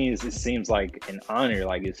seems like an honor.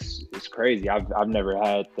 Like it's crazy. I've never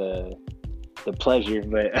had the pleasure,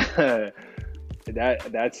 but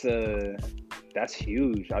that's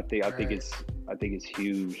huge. I think it's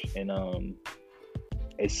huge, and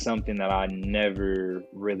it's something that I never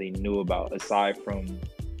really knew about aside from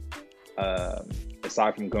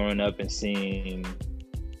growing up and seeing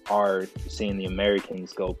the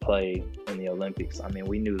Americans go play in the Olympics. I mean,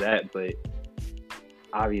 we knew that, but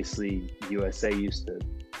obviously USA used to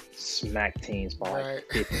smack teams by like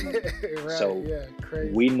 50. Right. So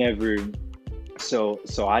crazy. we never. So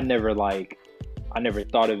I never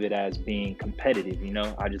thought of it as being competitive. You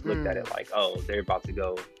know, I just looked at it like, oh, they're about to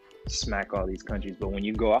go smack all these countries. But when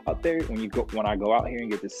you go out there, when I go out here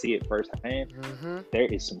and get to see it firsthand, there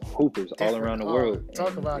is some hoopers all around the world.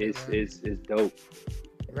 Talk about it's dope.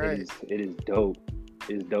 Right. It is dope.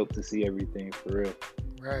 It's dope to see everything for real.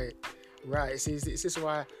 Right. See, this is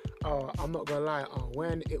why. I'm not gonna lie.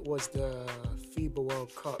 When it was the FIBA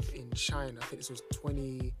World Cup in China, I think this was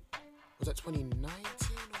 2019 or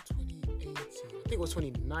 2018? I think it was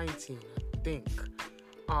 2019. I think.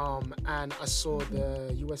 And I saw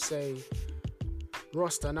the USA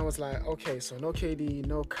roster, and I was like, okay, so no KD,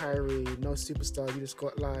 no Kyrie, no superstar. You just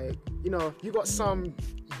got like, you know, you got some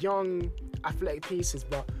young athletic pieces,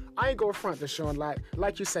 but I ain't gonna front, Deshaun.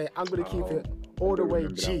 Like you say, I'm gonna keep it all the way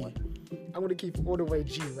G. I'm gonna keep it all the way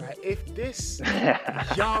G, right? If this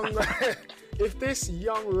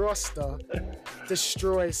young roster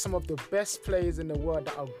destroys some of the best players in the world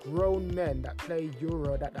that are grown men that play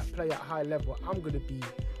Euro, that play at high level, I'm gonna be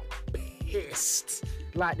pissed.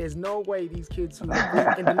 Like, there's no way these kids who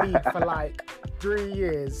have been in the league for like 3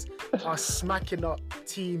 years are smacking up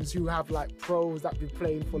teams who have like pros that been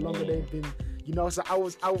playing for longer. They've been, you know. So I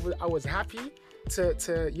was happy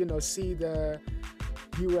to you know, see the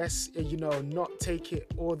US, you know, not take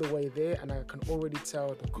it all the way there, and I can already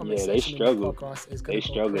tell the comment section in the podcast is going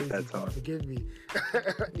to go crazy. That time. Forgive me.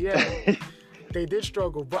 Yeah, they did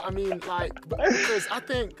struggle, but I mean, like, because I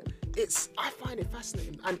find it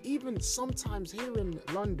fascinating, and even sometimes here in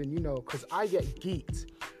London, you know, because I get geeked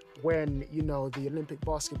when, you know, the Olympic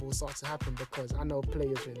basketball starts to happen, because I know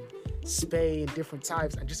players in Spain, different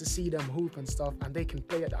types, and just to see them hoop and stuff, and they can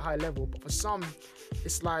play at a high level. But for some,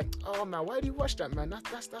 it's like, oh man, why do you watch that, man?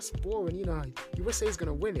 That's boring. You know, USA is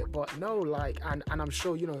gonna win it, but no, like, and I'm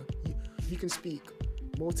sure, you know, you can speak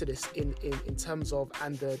more to this in terms of,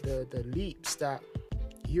 and the leaps that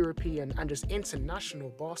European and just international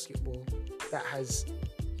basketball that has,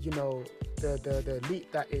 you know, the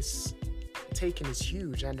leap that is taken is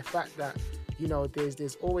huge. And the fact that, you know,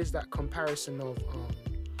 there's always that comparison of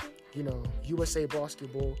you know, USA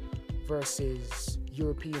basketball versus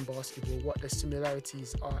European basketball, what the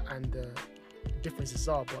similarities are and the differences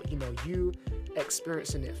are. But, you know, you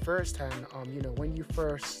experiencing it firsthand, you know, when you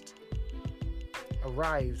first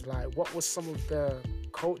arrived, like, what was some of the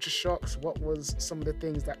culture shocks? What was some of the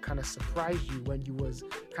things that kind of surprised you when you was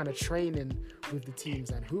kind of training with the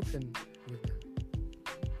teams and hooping with them?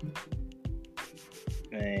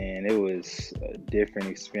 Man, it was a different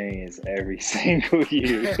experience every single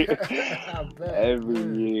year. Every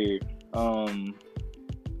year.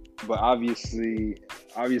 But obviously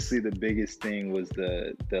the biggest thing was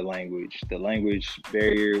the language. The language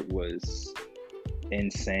barrier was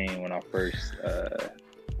insane when I first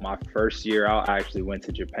my first year out. I actually went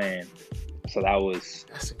to Japan. So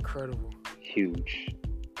that's incredible. Huge.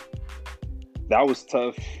 That was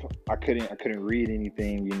tough. I couldn't read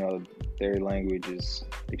anything, you know. Their language is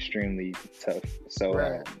extremely tough. So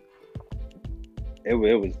right. It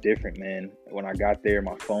was different, man. When I got there,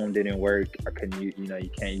 my phone didn't work. I couldn't use, you know,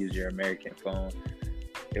 you can't use your American phone.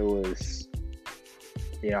 It was,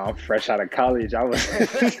 you know, I'm fresh out of college. I was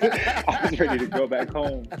I was ready to go back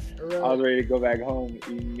home. Right. I was ready to go back home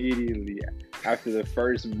immediately. After the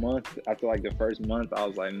first month, I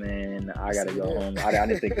was like, man, I gotta go home. I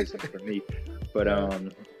didn't think this was for me. But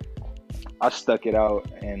I stuck it out,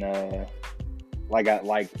 and like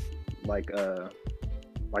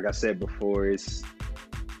I said before, it's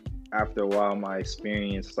after a while my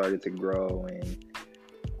experience started to grow, and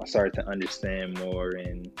I started to understand more,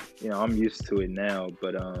 and you know, I'm used to it now.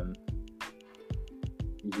 But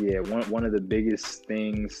yeah, one of the biggest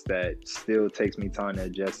things that still takes me time to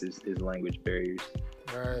adjust is language barriers.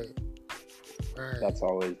 Right. That's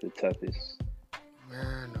always the toughest.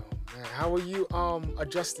 Man, oh man, how are you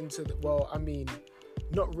adjusting to the? Well, I mean,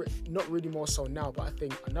 not really more so now, but I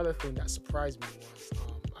think another thing that surprised me was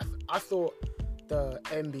I thought the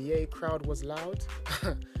NBA crowd was loud.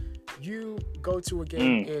 You go to a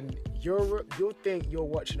game in Europe, you'll think you're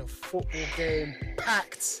watching a football game,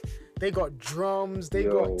 packed. They got drums, they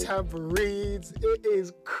got tambourines. It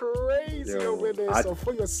is crazy over there. So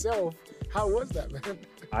for yourself, how was that, man?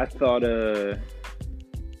 I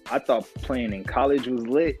thought playing in college was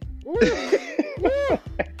lit. Woo, woo.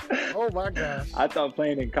 Oh my gosh. I thought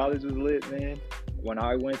playing in college was lit, man. When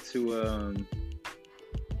I went to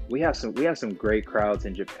we have some great crowds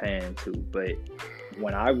in Japan too, but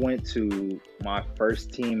when I went to my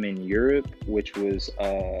first team in Europe, which was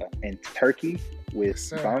in Turkey with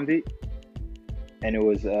Banvit, and it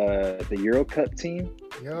was the Euro Cup team.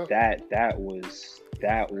 Yep. That was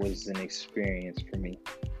an experience for me.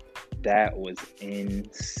 That was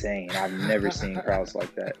insane. I've never seen crowds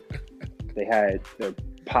like that. They're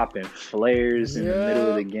popping flares in the middle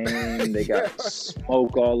of the game. They got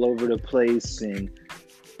smoke all over the place and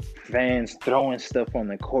fans throwing stuff on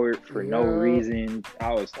the court for no reason.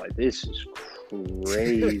 I was like, this is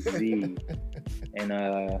crazy. And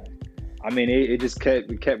I mean, it just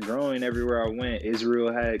kept growing everywhere I went.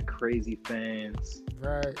 Israel had crazy fans.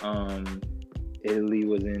 Right. Italy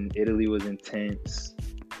was intense.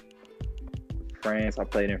 France, I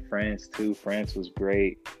played in France too. France was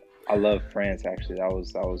great. I love France, actually. That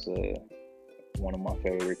was one of my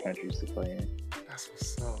favorite countries to play in. That's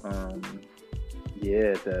what's up.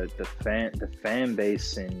 Yeah, the fan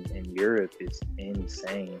base in Europe is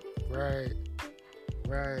insane. Right.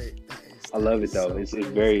 I love it though. So it's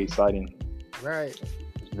very exciting. Right.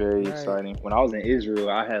 It's very exciting. When I was in Israel,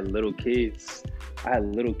 I had little kids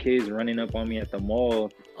running up on me at the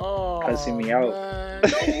mall, cussing me out. No,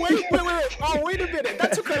 wait. Oh, wait a minute.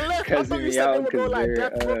 That took a left. I thought you said they would go like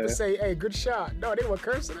that to say, hey, good shot. No, they were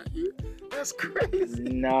cursing at you. That's crazy.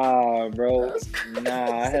 Nah, bro.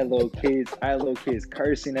 Nah, I had little kids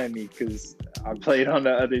cursing at me because I played on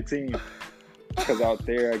the other team. Because out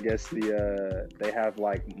there, I guess they have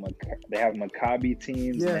Maccabi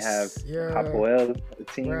teams, and they have Hapoel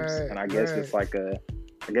teams, and I guess it's like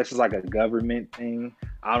a government thing.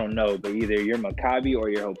 I don't know, but either you're Maccabi or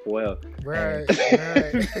you're Hapoel. Right.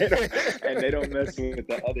 And they don't mess with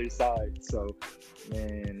the other side. So,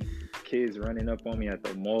 man, kids running up on me at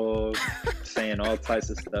the mall, saying all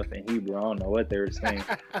types of stuff in Hebrew. I don't know what they were saying.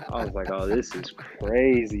 I was like, oh, this is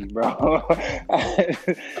crazy, bro.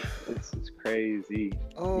 This is crazy.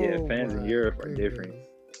 Oh, yeah, fans in Europe are different.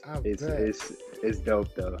 It's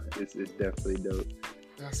dope though. It's definitely dope.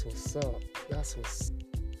 That's what's up.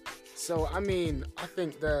 So I mean, I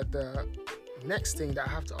think the next thing that I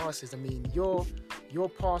have to ask is, I mean, you're your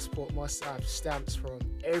passport must have stamps from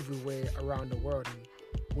everywhere around the world. And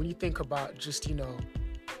when you think about just,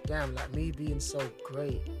 damn, like me being so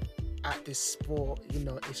great at this sport,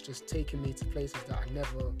 it's just taking me to places that I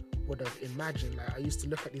never would have imagined. Like I used to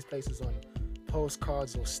look at these places on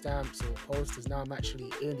postcards or stamps or posters. Now I'm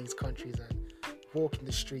actually in these countries and walking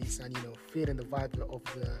the streets and, feeling the vibe of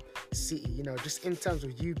the city. Just in terms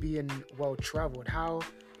of you being well traveled, how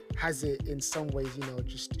has it in some ways,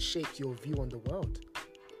 just shaped your view on the world?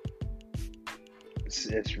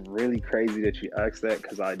 It's really crazy that you asked that,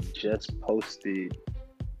 because I just posted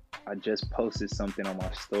something on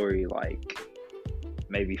my story like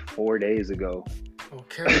maybe 4 days ago.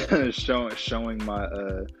 Okay. showing my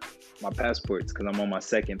my passports, because I'm on my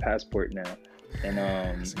second passport now. And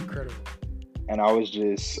that's incredible. And I was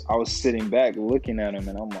sitting back looking at them,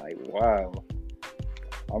 and I'm like, wow,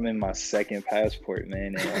 I'm in my second passport,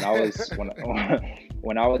 man. And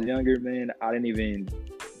when I was younger, man, I didn't even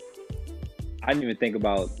think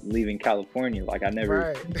about leaving California. Like I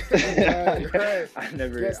never, right. I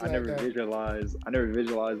never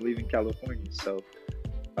visualized leaving California. So,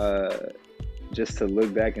 just to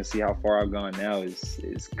look back and see how far I've gone now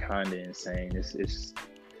is kind of insane. It's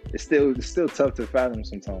still tough to fathom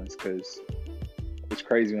sometimes, because it's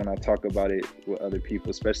crazy when I talk about it with other people,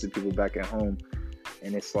 especially people back at home,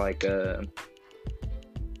 and it's like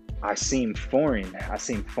I seem foreign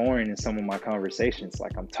in some of my conversations.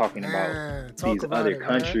 Like I'm talking about these other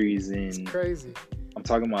countries, and it's crazy. I'm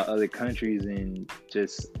talking about other countries and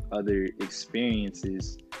just other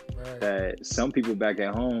experiences that some people back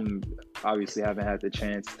at home obviously haven't had the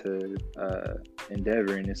chance to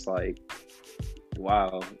endeavor. And it's like,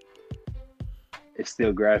 wow, it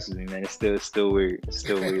still grasps me, man. It's still weird. It's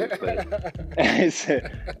still weird, but it's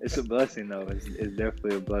a blessing though. It's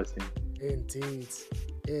definitely a blessing. Indeed.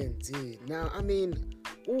 Now, I mean,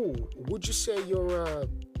 would you say you're a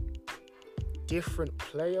different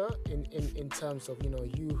player in terms of,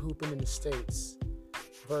 you hooping in the States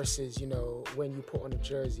versus, when you put on a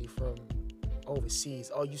jersey from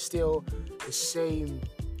overseas? Are you still the same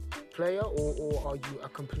player, or are you a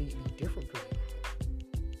completely different player?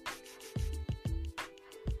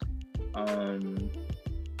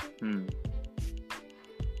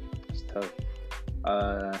 It's tough.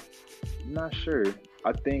 Not sure.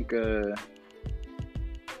 I think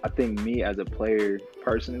me as a player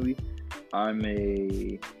personally, I'm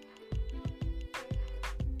a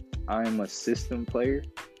system player.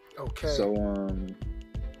 Okay. So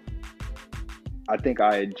I think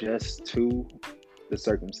I adjust to the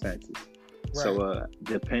circumstances. Right. So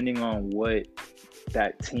depending on what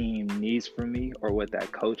that team needs from me or what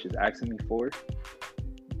that coach is asking me for,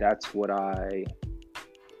 that's what I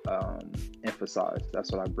emphasize.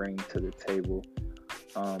 That's what I bring to the table.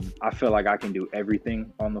 I feel like I can do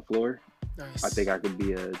everything on the floor. Nice. I think I could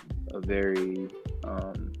be a very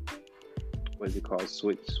what is it called?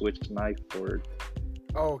 Switch knife, or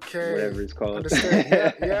whatever it's called. Understood.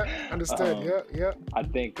 Yeah. Understood. Yeah. I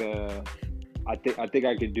think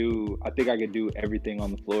I could do everything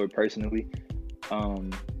on the floor personally.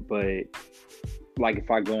 But like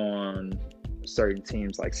if I go on certain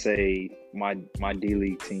teams, like say my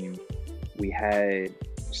D-League team, we had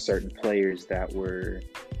certain players that were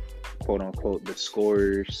quote unquote the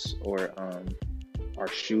scorers, or our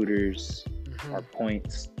shooters, our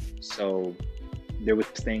points. So there was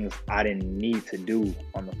things I didn't need to do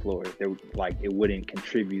on the floor. It wouldn't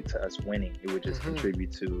contribute to us winning. It would just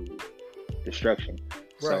contribute to destruction.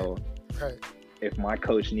 So if my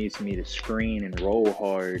coach needs me to screen and roll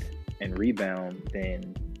hard and rebound,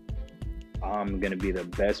 then I'm going to be the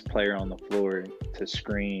best player on the floor to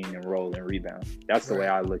screen and roll and rebound. That's the way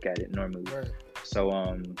I look at it normally. So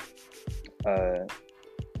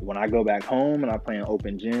when I go back home and I play in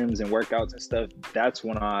open gyms and workouts and stuff, that's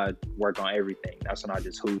when I work on everything. That's when I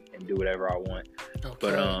just hoop and do whatever I want. Okay.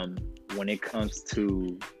 But when it comes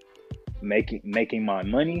to making my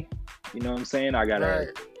money, you know what I'm saying?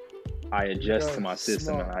 I adjust to my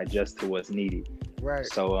system. Smart. And I adjust to what's needed. Right.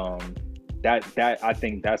 So that I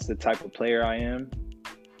think that's the type of player I am,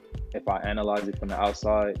 if I analyze it from the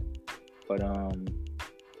outside. But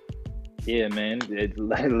yeah, man,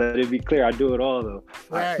 let it be clear, I do it all though.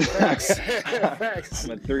 Right. Facts.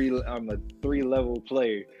 I'm a three level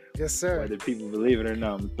player. Yes, sir. Whether people believe it or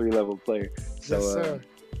not, I'm a 3-level player. So yes, sir.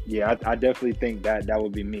 Yeah, I definitely think that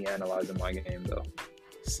would be me analyzing my game though.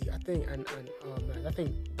 See, I think and man, I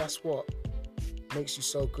think that's what makes you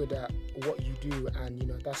so good at what you do, and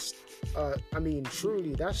that's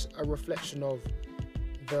truly that's a reflection of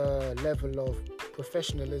the level of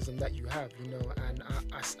professionalism that you have, and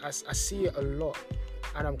I see it a lot,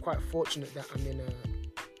 and I'm quite fortunate that I'm in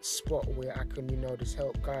spot where I can, just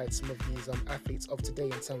help guide some of these athletes of today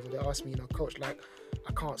in terms of, they ask me, coach, like,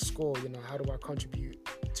 I can't score, how do I contribute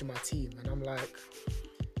to my team? And I'm like,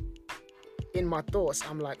 in my thoughts,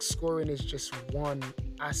 I'm like, scoring is just one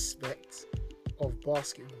aspect of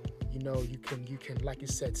basketball. You can, like you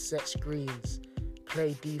said, set screens,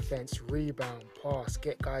 play defense, rebound, pass,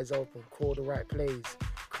 get guys open, call the right plays,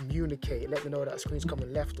 communicate, let me know that screen's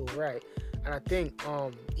coming left or right. And I think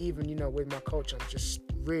even, with my coach, I'm just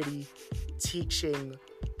really teaching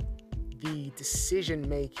the decision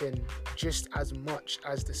making just as much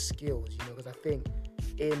as the skills, because I think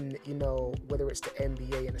in, whether it's the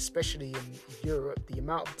NBA and especially in Europe, the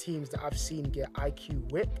amount of teams that I've seen get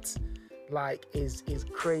IQ whipped, like, is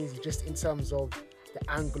crazy, just in terms of the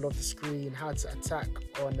angle of the screen, how to attack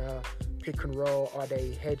on a pick and roll. Are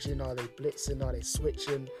they hedging? Are they blitzing? Are they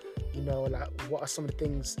switching? Like, what are some of the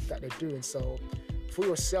things that they're doing? So for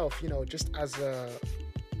yourself, just as a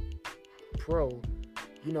pro,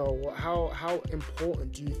 how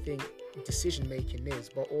important do you think decision making is,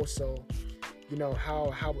 but also,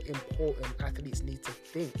 how important athletes need to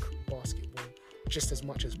think basketball just as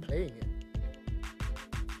much as playing it?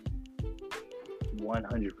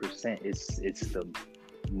 100%. It's the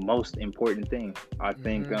most important thing. I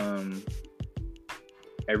think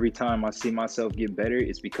every time I see myself get better,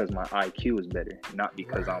 it's because my IQ is better, not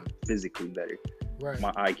because I'm physically better. Right.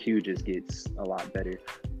 My IQ just gets a lot better.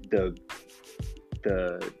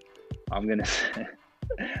 I'm gonna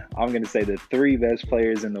say the three best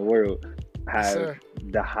players in the world have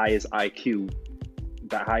the highest IQ,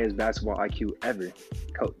 the highest basketball IQ ever.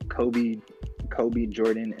 Kobe,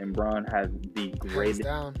 Jordan, and Bron have the greatest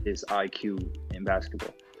IQ in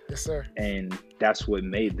basketball. Yes, sir. And that's what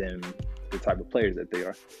made them the type of players that they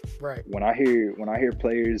are. Right. When I hear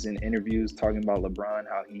players in interviews talking about LeBron,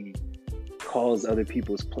 how he calls other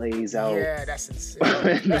people's plays out that's insane.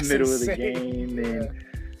 in the middle of the game and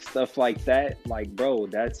stuff like that, like, bro,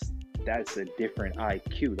 that's a different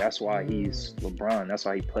IQ. That's why he's LeBron. That's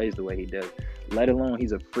why he plays the way he does. Let alone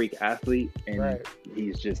he's a freak athlete and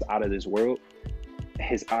he's just out of this world.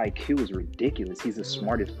 His IQ is ridiculous. He's the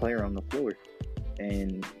smartest player on the floor,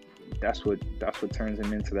 and that's what turns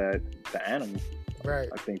him into the animal. Right.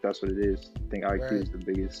 I think that's what it is. I think IQ is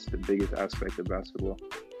the biggest aspect of basketball.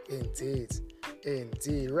 Indeed.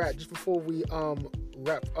 Right. Just before we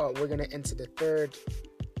wrap up, we're gonna enter the third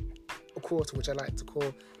quarter, which I like to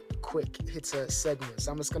call the quick hitter segment.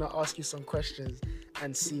 So I'm just gonna ask you some questions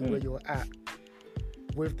and see where you're at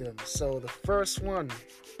with them. So the first one,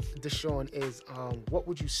 Deshaun, is what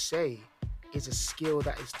would you say is a skill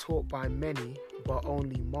that is taught by many but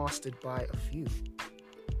only mastered by a few?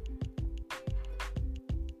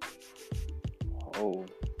 Oh,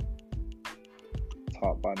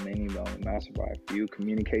 taught by many but only mastered by a few.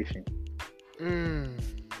 Communication.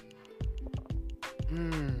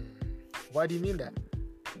 Why do you mean that?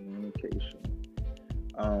 Communication.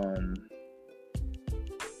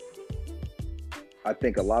 I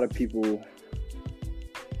think there's a lot of people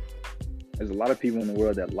in the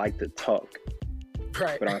world that like to talk,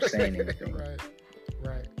 but aren't saying anything. Right.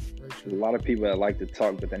 Very true. There's a lot of people that like to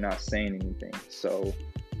talk, but they're not saying anything. So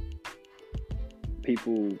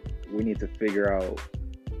we need to figure out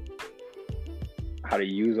how to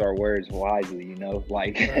use our words wisely,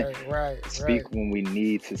 speak when we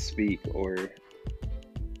need to speak, or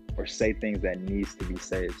say things that needs to be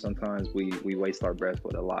said. Sometimes we waste our breath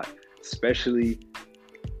with a lot, especially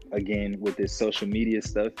again with this social media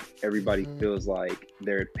stuff. Everybody feels like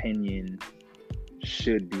their opinion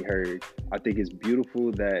should be heard. I think it's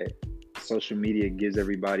beautiful that social media gives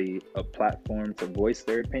everybody a platform to voice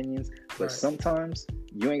their opinions, but sometimes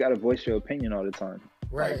you ain't got to voice your opinion all the time.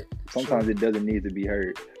 Right. Like, sometimes it doesn't need to be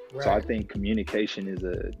heard. Right. So I think communication is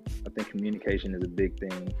a big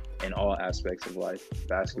thing in all aspects of life,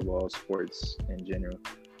 basketball, sports in general.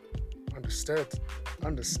 Understood.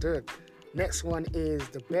 Next one is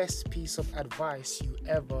the best piece of advice you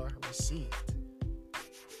ever received.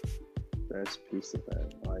 Best piece of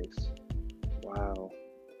advice. Wow.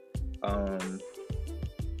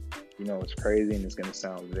 It's crazy and it's gonna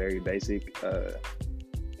sound very basic.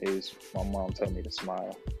 Is my mom told me to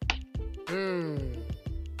smile.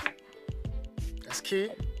 That's key.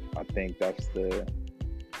 I think that's the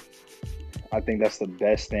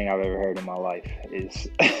best thing I've ever heard in my life is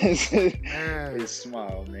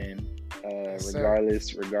smile, man.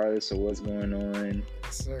 Regardless of what's going on.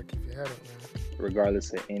 Yes, sir. Keep your head up, man.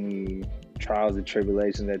 Regardless of any trials and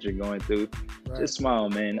tribulations that you're going through, just smile,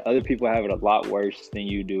 man. Other people have it a lot worse than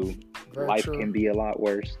you do. Very Life true. can be a lot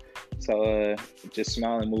worse. So just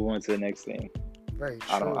smile and move on to the next thing. Very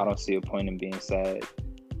true. I don't see a point in being sad.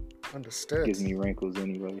 Understood. Gives me wrinkles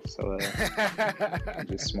anyway, so I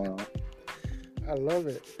just smile. I love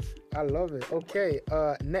it. Okay,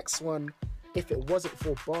 next one. If it wasn't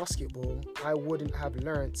for basketball, I wouldn't have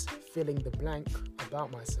learnt filling the blank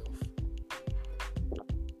about myself.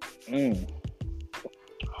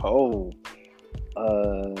 Oh.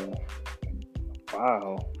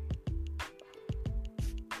 Wow.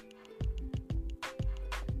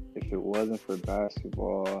 If it wasn't for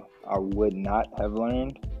basketball, I would not have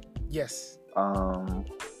learned. Yes.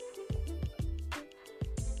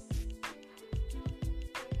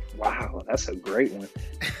 Wow, that's a great one.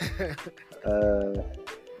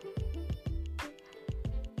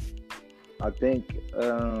 I think,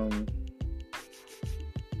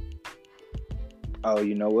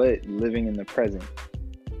 you know what? Living in the present.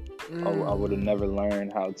 I would have never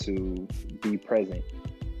learned how to be present.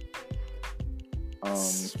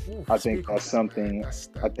 I think that's something.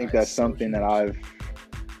 That's something that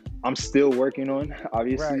I'm still working on,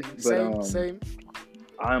 obviously. Right. But Same.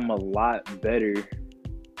 I'm a lot better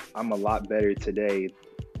today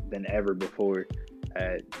than ever before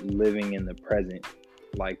at living in the present,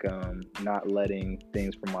 like not letting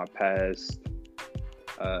things from my past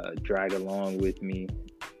drag along with me,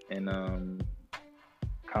 and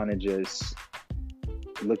kind of just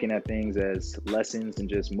looking at things as lessons and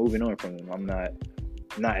just moving on from them. I'm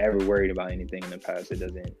not ever worried about anything in the past. It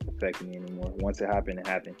doesn't affect me anymore. Once it happened, it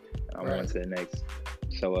happened. I'm on to the next.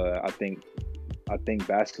 So I think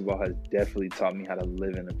basketball has definitely taught me how to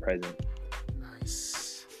live in the present.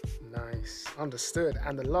 Nice. Understood.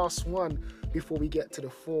 And the last one before we get to the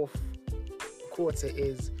fourth quarter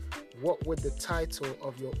is, what would the title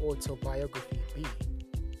of your autobiography be?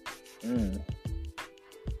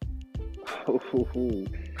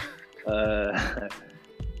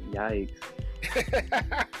 Yikes.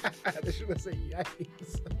 I should have said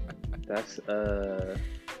yikes. That's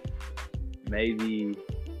maybe.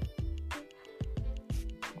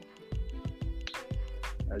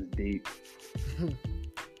 That's deep.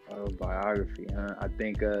 Biography, huh? I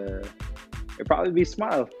think it'd probably be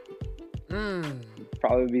Smile.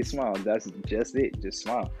 Probably be Smile. That's just it. Just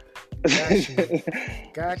smile.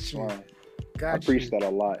 Got you. I preach that a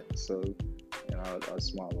lot, so I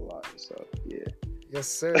smile a lot. So yeah. Yes,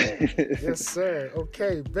 sir.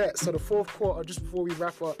 Okay, bet. So the fourth quarter, just before we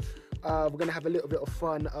wrap up, we're gonna have a little bit of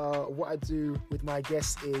fun. What I do with my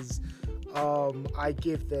guests is I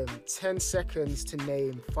give them 10 seconds to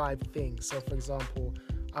name 5 things. So for example,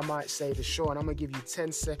 I might say to Sean, I'm gonna give you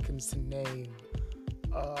 10 seconds to name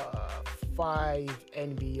 5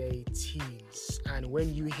 NBA teams. And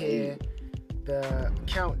when you hear the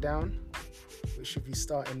countdown, which should be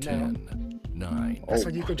starting 10, now, 9, that's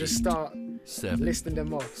when you can just start 7, listing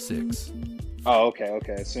them off. 6. Oh, okay.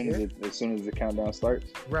 As soon as the countdown starts.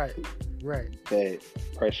 Right. That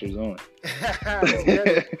pressure's on.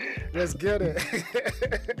 Let's get it.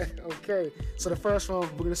 Okay. So the first one,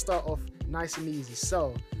 we're gonna start off nice and easy.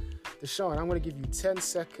 So, Deshaun, I'm gonna give you 10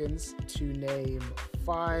 seconds to name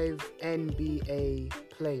 5 NBA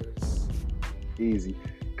players. Easy.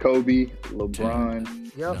 Kobe, LeBron,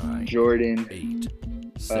 9, Jordan, 8,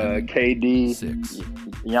 7, KD, 6,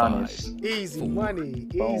 Giannis. 5, Easy 4. money.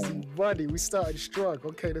 Boom. Easy money. We started strong.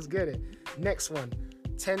 Okay, let's get it. Next one.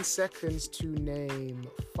 10 seconds to name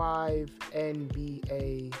 5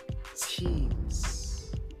 NBA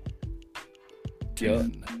teams.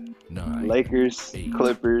 10, 9, Lakers, 8,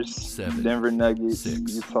 Clippers, 7, Denver Nuggets,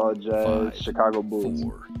 6, Utah Jazz, 5, Chicago Bulls.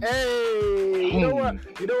 4. Hey, you know what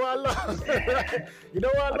I love?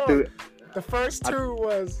 The first two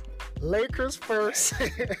was Lakers first.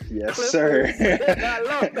 Yes, Clippers. sir. I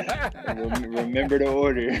love that. Remember the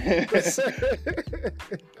order.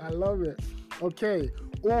 I love it. Okay.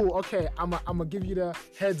 Okay. I'm gonna give you the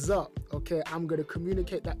heads up. Okay. I'm gonna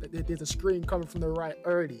communicate that there's a screen coming from the right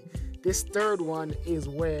early. This third one is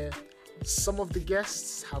where some of the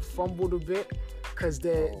guests have fumbled a bit because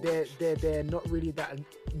they're not really that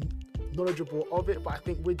knowledgeable of it. But I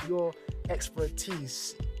think with your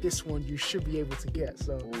expertise, this one you should be able to get.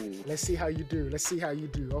 So let's see how you do.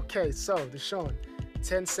 Okay. So Deshaun,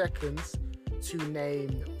 10 seconds to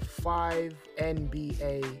name 5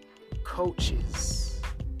 NBA coaches.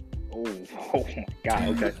 Oh my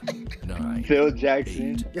God. Okay. 9, Phil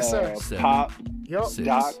Jackson. 8, Yes, sir. 7, Pop. 6,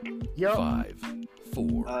 Doc. 5,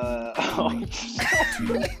 4, 3, 2,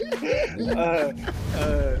 1.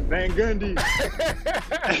 Van Gundy.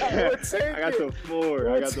 I got the 4.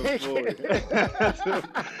 I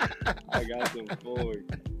got the 4.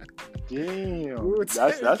 Damn.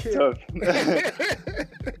 That's tough.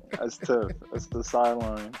 That's tough. That's the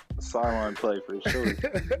sideline play for sure.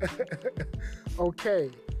 Okay,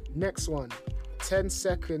 next one. 10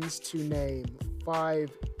 seconds to name 5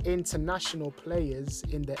 international players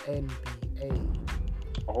in the NBA.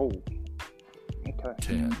 Oh, okay.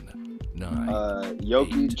 10, 9,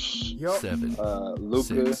 Jokic, Yup. 7,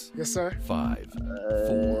 Luka. 6, Yes, sir. 5,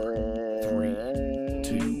 4, 3,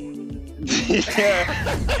 2.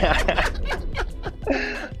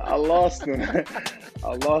 I lost them.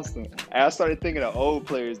 I started thinking of old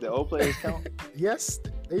players. The old players count? Yes,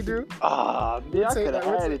 they do. Ah, man, I Take could have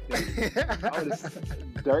that, had it. I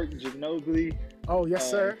would've Dirk, Ginobili, Oh, yes,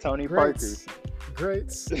 sir. Tony Greats. Parker.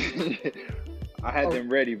 Greats. I had Oh. them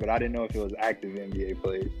ready, but I didn't know if it was active NBA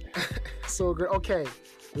players. So good. Okay,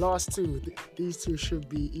 last two. These two should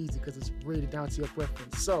be easy because it's really down to your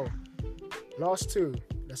preference. So, last two.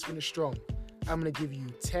 Let's finish strong. I'm gonna give you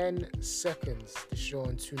 10 seconds,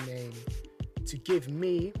 Deshaun, to give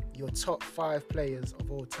me your top 5 players of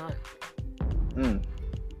all time.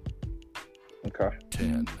 Okay.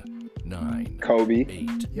 10, 9, Kobe,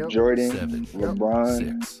 8, Yep. Jordan, 7, LeBron,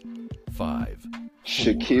 6, 5,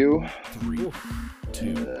 Shaquille. 3,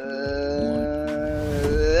 2.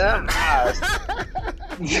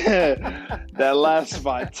 That last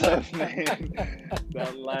spot tough, man.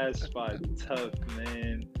 That last spot tough,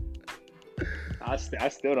 man. I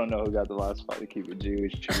still don't know who got the last spot to keep it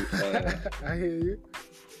Jewish. I hear you.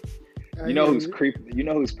 You know who's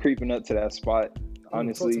creeping up to that spot?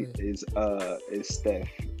 Honestly, talk to is Steph.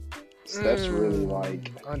 Steph's really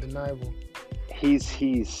like undeniable. he's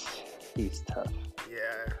tough.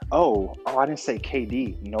 Yeah. Oh, I didn't say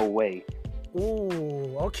KD. No way.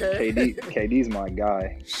 Ooh, okay. KD's my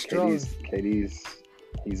guy. Strong.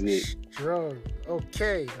 He's it. Strong.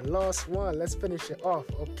 Okay, last one. Let's finish it off.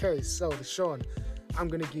 Okay, so Deshaun, I'm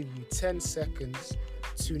gonna give you 10 seconds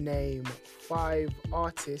to name 5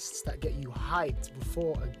 artists that get you hyped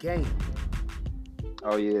before a game.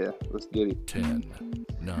 Oh yeah, let's get it. 10,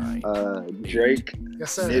 9, Drake,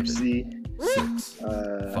 Yes, sir. Nipsey. 6,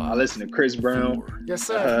 I listen to Chris Brown. 4, Yes,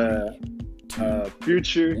 sir. 2,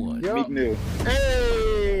 Future, 1. Yo. Meek Mill.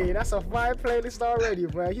 Hey, that's a fine playlist already,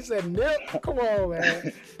 bro. You said nip. Come on,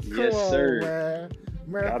 man. Yes, Come sir. on, man.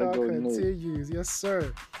 Gotta Marathon go Nip. continues. Yes,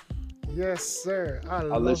 sir. Yes, sir. I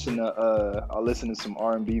listen to some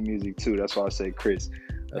R&B music too. That's why I say Chris.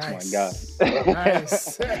 That's Nice. my guy.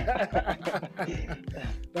 Nice.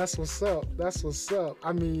 That's what's up. That's what's up.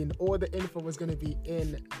 I mean, all the info is going to be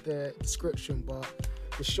in the description, but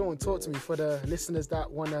Deshaun, talk to me for the listeners that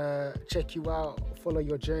want to check you out, follow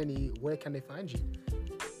your journey. Where can they find you?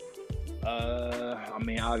 I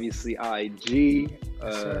mean, obviously IG,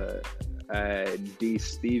 sir. D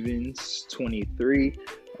Stevens 23.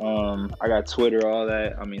 I got Twitter, all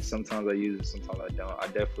that. I mean, sometimes I use it, sometimes I don't. I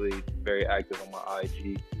definitely very active on my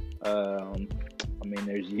IG. I mean,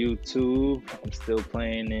 there's YouTube. I'm still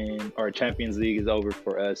playing in, our Champions League is over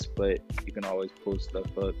for us, but you can always pull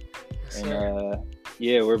stuff up. Yes, And sir.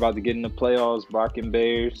 yeah, we're about to get in the playoffs. Bakken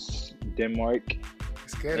Bears, Denmark,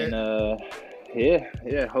 Let's get and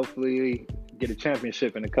it. hopefully get a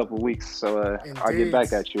championship in a couple weeks. So I'll get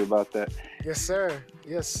back at you about that. Yes, sir.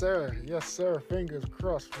 Yes, sir. Yes, sir. Fingers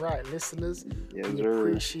crossed. Right, listeners, Yes, we sir.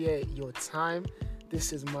 appreciate your time.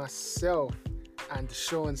 This is myself and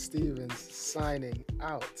Deshaun Stevens signing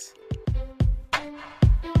out.